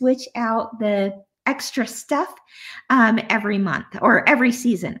you switch out the extra stuff every month, or every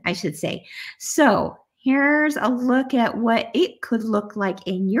season, I should say. So here's a look at what it could look like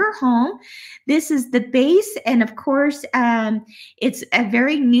in your home. This is the base, and of course, it's a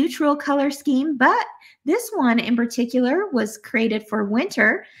very neutral color scheme, but this one in particular was created for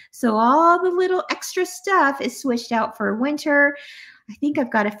winter. So all the little extra stuff is switched out for winter. I think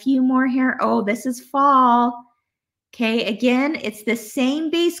I've got a few more here. Oh, this is fall. Okay, again, it's the same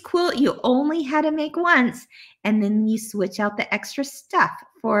base quilt. You only had to make once, and then you switch out the extra stuff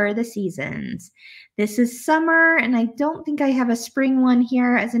for the seasons. This is summer, and I don't think I have a spring one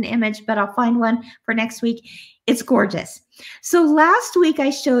here as an image, but I'll find one for next week. It's gorgeous. So last week I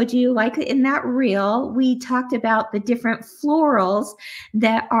showed you, like in that reel, we talked about the different florals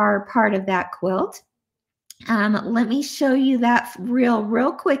that are part of that quilt. Let me show you that reel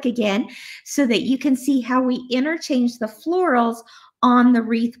real quick again so that you can see how we interchange the florals on the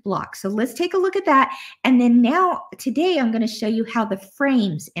wreath block. So let's take a look at that. And then now, today, I'm going to show you how the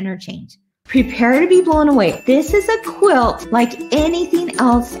frames interchange. Prepare to be blown away. This is a quilt like anything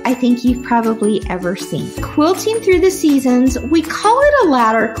else I think you've probably ever seen. Quilting through the seasons, we call it a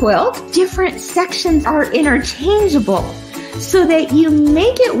ladder quilt. Different sections are interchangeable so that you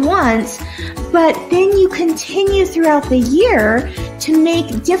make it once, but then you continue throughout the year to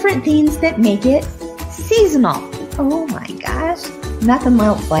make different things that make it seasonal. Oh my gosh, nothing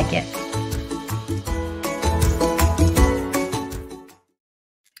else like it.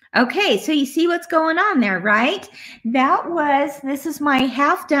 Okay, so you see what's going on there, right? This is my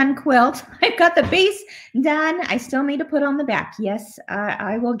half done quilt. I've got the base done. I still need to put on the back. Yes,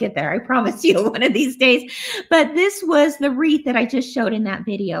 I will get there. I promise you one of these days. But this was the wreath that I just showed in that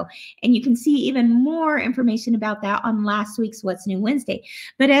video. And you can see even more information about that on last week's What's New Wednesday.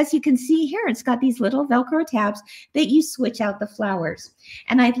 But as you can see here, it's got these little Velcro tabs that you switch out the flowers.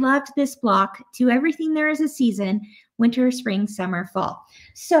 And I loved this block. To everything there is a season: winter, spring, summer, fall.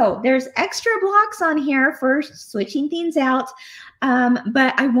 So there's extra blocks on here for switching things out,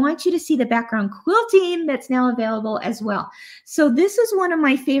 but I want you to see the background quilting that's now available as well. So this is one of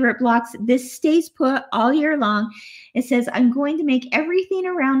my favorite blocks. This stays put all year long. It says, I'm going to make everything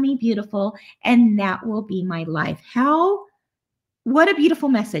around me beautiful, and that will be my life. What a beautiful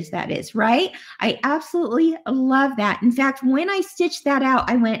message that is, right? I absolutely love that. In fact, when I stitched that out,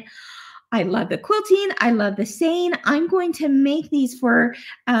 I went, I love the quilting. I love the saying. I'm going to make these for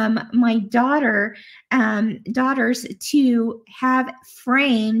my daughters to have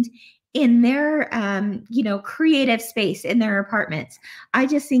framed in their, creative space in their apartments. I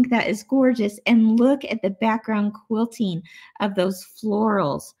just think that is gorgeous. And look at the background quilting of those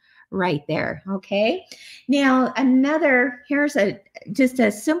florals right there. Okay. Now here's just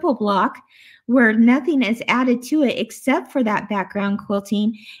a simple block where nothing is added to it except for that background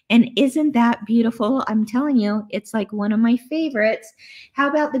quilting. And isn't that beautiful? I'm telling you, it's like one of my favorites. How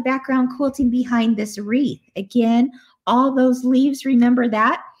about the background quilting behind this wreath? Again, all those leaves, remember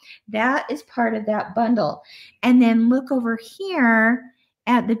that? That is part of that bundle. And then look over here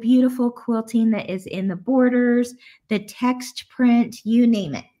at the beautiful quilting that is in the borders, the text print, you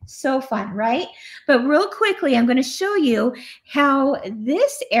name it. So fun, right? But real quickly, I'm going to show you how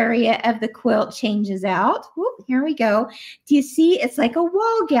this area of the quilt changes out. Whoop, here we go. Do you see? It's like a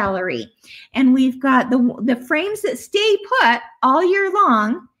wall gallery. And we've got the frames that stay put all year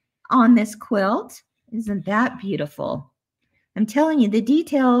long on this quilt. Isn't that beautiful? I'm telling you, the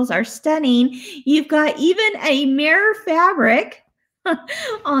details are stunning. You've got even a mirror fabric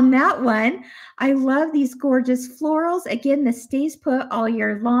on that one. I love these gorgeous florals. Again, this stays put all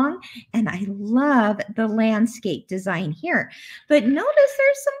year long, and I love the landscape design here. But notice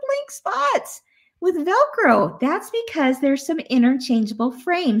there's some blank spots with Velcro. That's because there's some interchangeable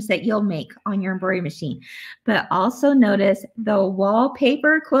frames that you'll make on your embroidery machine. But also notice the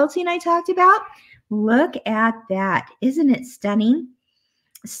wallpaper quilting I talked about. Look at that. Isn't it stunning?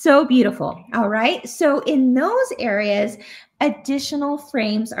 So beautiful. All right. So in those areas, additional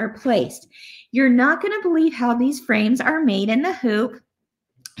frames are placed. You're not going to believe how these frames are made in the hoop.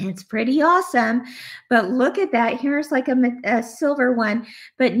 It's pretty awesome. But look at that. Here's like a silver one.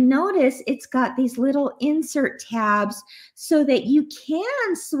 But notice it's got these little insert tabs so that you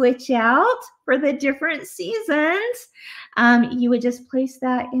can switch out for the different seasons. You would just place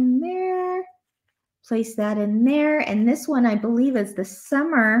that in there. Place that in there. And this one, I believe, is the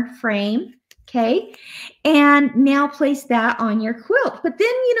summer frame. Okay. And now place that on your quilt. But then,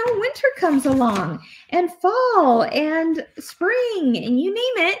 winter comes along and fall and spring and you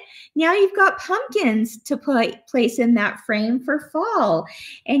name it. Now you've got pumpkins to place in that frame for fall.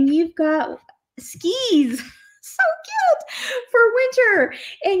 And you've got skis, so cute, for winter.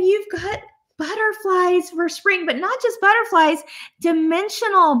 And you've got butterflies for spring, but not just butterflies,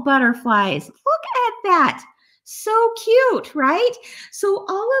 dimensional butterflies. Look at that. So cute, right? So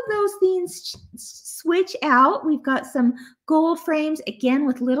all of those things switch out. We've got some gold frames, again,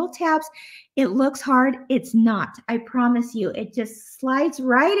 with little tabs. It looks hard. It's not. I promise you. It just slides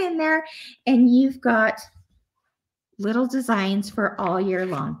right in there, and you've got little designs for all year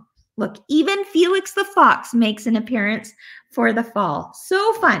long. Look, even Felix the Fox makes an appearance for the fall.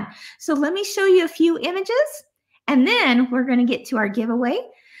 So fun. So let me show you a few images, and then we're going to get to our giveaway.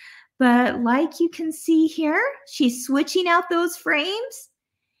 But like you can see here, she's switching out those frames.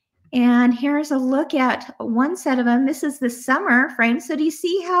 And here's a look at one set of them. This is the summer frame. So do you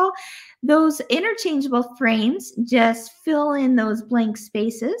see how those interchangeable frames just fill in those blank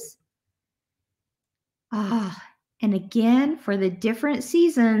spaces? And again, for the different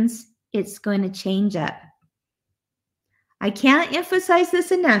seasons, it's going to change up. I can't emphasize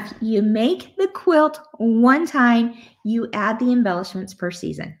this enough. You make the quilt one time, you add the embellishments per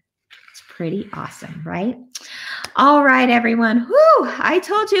season. Pretty awesome, right? All right, everyone. Whew, I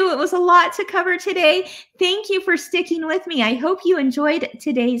told you it was a lot to cover today. Thank you for sticking with me. I hope you enjoyed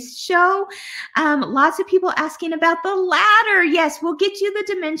today's show. Lots of people asking about the ladder. Yes, we'll get you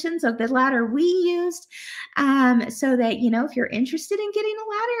the dimensions of the ladder we used so that, if you're interested in getting a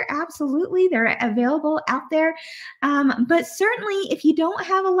ladder, absolutely, they're available out there. But certainly, if you don't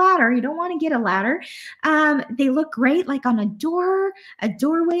have a ladder, you don't want to get a ladder, they look great like on a door, a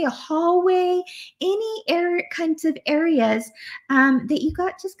doorway, a hallway, any kinds of areas that you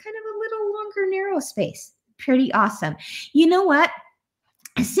got just kind of a little longer, narrow space. Pretty awesome. You know what?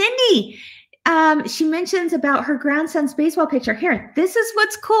 Cindy, she mentions about her grandson's baseball picture. Here, this is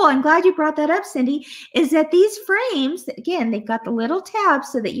what's cool. I'm glad you brought that up, Cindy, is that these frames, again, they've got the little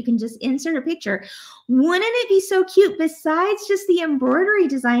tabs so that you can just insert a picture. Wouldn't it be so cute, besides just the embroidery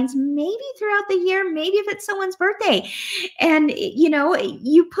designs, maybe throughout the year, maybe if it's someone's birthday, and,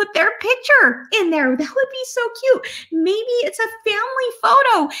 you put their picture in there. That would be so cute. Maybe it's a family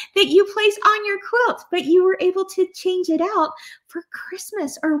photo that you place on your quilt, but you were able to change it out for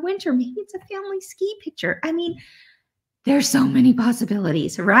Christmas or winter. Maybe it's a family ski picture. I mean, there's so many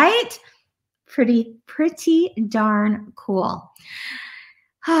possibilities, right? Pretty darn cool.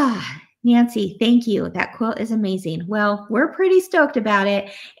 Nancy, thank you. That quilt is amazing. Well, we're pretty stoked about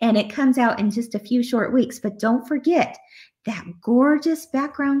it, and it comes out in just a few short weeks. But don't forget, that gorgeous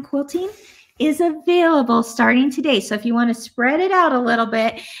background quilting is available starting today. So if you want to spread it out a little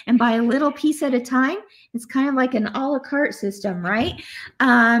bit and buy a little piece at a time, it's kind of like an a la carte system, right?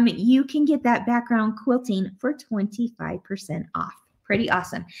 You can get that background quilting for 25% off. Pretty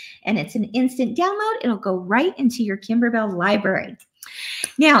awesome. And it's an instant download. It'll go right into your Kimberbell library.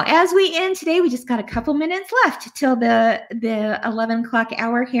 Now, as we end today, we just got a couple minutes left till the 11 o'clock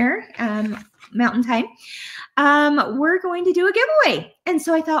hour here, Mountain Time. We're going to do a giveaway. And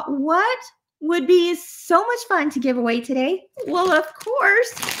so I thought, what would be so much fun to give away today? Well, of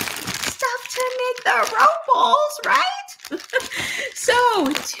course, stuff to make the rope balls, right? So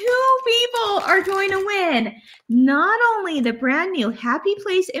 2 people are going to win not only the brand new Happy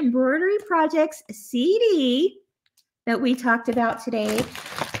Place Embroidery Projects CD that we talked about today,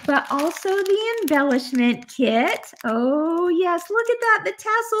 but also the embellishment kit. Oh, yes. Look at that. The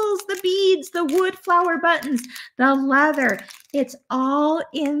tassels, the beads, the wood flower buttons, the leather. It's all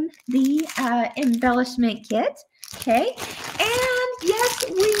in the embellishment kit. Okay. And yes,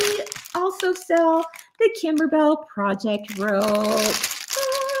 we also sell the Kimberbell Project Rope.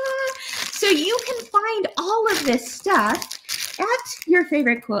 So you can find all of this stuff at your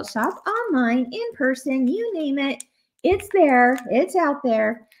favorite quilt shop, online, in person, you name it. It's there. It's out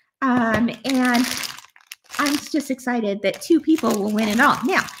there. And I'm just excited that 2 people will win it all.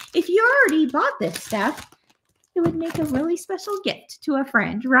 Now, if you already bought this stuff, it would make a really special gift to a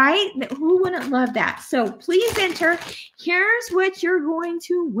friend, right? Who wouldn't love that? So please enter. Here's what you're going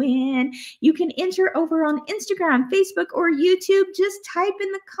to win. You can enter over on Instagram, Facebook, or YouTube. Just type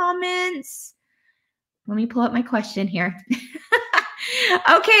in the comments. Let me pull up my question here.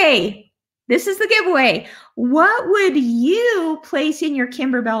 Okay. This is the giveaway. What would you place in your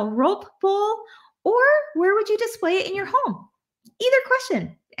Kimberbell rope bowl, or where would you display it in your home? Either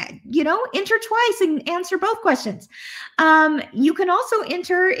question. Enter twice and answer both questions. You can also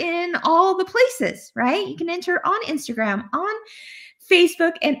enter in all the places, right? You can enter on Instagram, on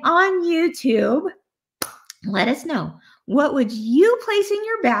Facebook, and on YouTube. Let us know. What would you place in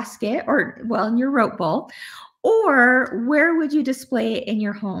your basket or, well, in your rope bowl? Or where would you display it in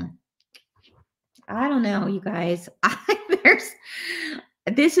your home? I don't know, you guys.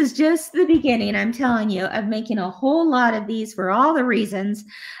 This is just the beginning, I'm telling you, of making a whole lot of these for all the reasons.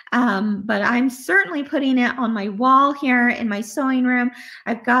 But I'm certainly putting it on my wall here in my sewing room.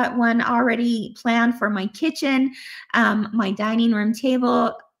 I've got one already planned for my kitchen, my dining room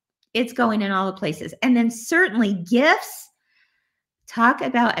table. It's going in all the places. And then certainly gifts. Talk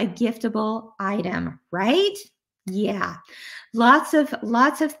about a giftable item, right? Yeah. Lots of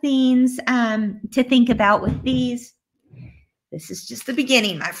things to think about with these. This is just the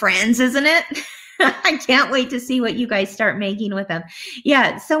beginning, my friends, isn't it? I can't wait to see what you guys start making with them.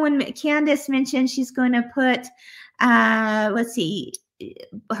 Yeah, Candace mentioned she's going to put, let's see,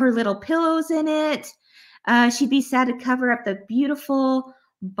 her little pillows in it. She'd be sad to cover up the beautiful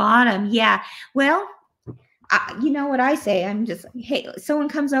bottom. Yeah, well, you know what I say? I'm just, hey, someone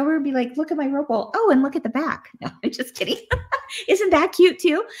comes over and be like, look at my rope bowl. Oh, and look at the back. No, I'm just kidding. Isn't that cute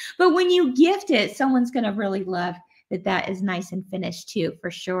too? But when you gift it, someone's going to really love that is nice and finished too, for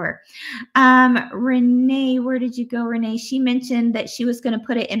sure. Renee, where did you go, Renee? She mentioned that she was going to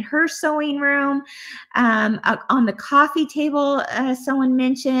put it in her sewing room, on the coffee table. Someone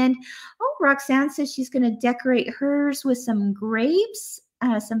mentioned, oh, Roxanne says she's going to decorate hers with some grapes,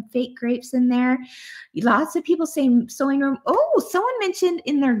 some fake grapes in there. Lots of people say sewing room. Oh, someone mentioned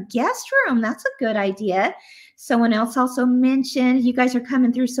in their guest room. That's a good idea. Someone else also mentioned, you guys are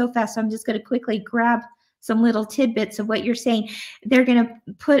coming through so fast, so I'm just going to quickly grab some little tidbits of what you're saying. They're going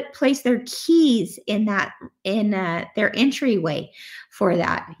to place their keys in their entryway for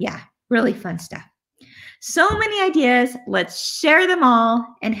that. Yeah, really fun stuff. So many ideas. Let's share them all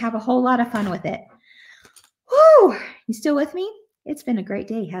and have a whole lot of fun with it. Woo! You still with me? It's been a great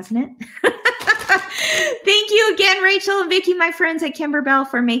day, hasn't it? Thank you again, Rachel and Vicki, my friends at Kimberbell,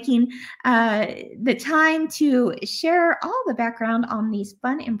 for making the time to share all the background on these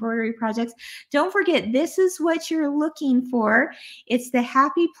fun embroidery projects. Don't forget, this is what you're looking for. It's the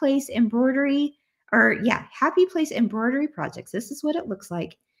Happy Place Embroidery, Happy Place Embroidery Projects. This is what it looks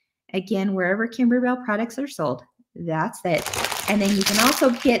like. Again, wherever Kimberbell products are sold, that's it. And then you can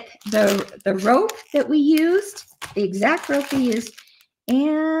also get the rope that we used, the exact rope we used,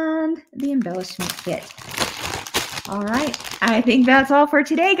 and the embellishment kit. All right. I think that's all for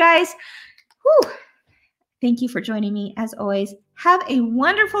today, guys. Whew. Thank you for joining me as always. Have a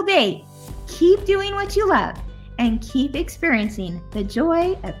wonderful day. Keep doing what you love and keep experiencing the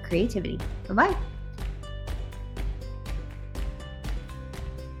joy of creativity. Bye-bye.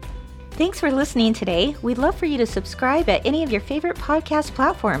 Thanks for listening today. We'd love for you to subscribe at any of your favorite podcast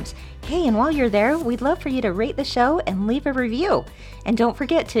platforms. Hey, and while you're there, we'd love for you to rate the show and leave a review. And don't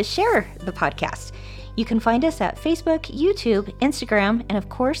forget to share the podcast. You can find us at Facebook, YouTube, Instagram, and of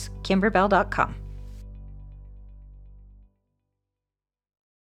course, Kimberbell.com.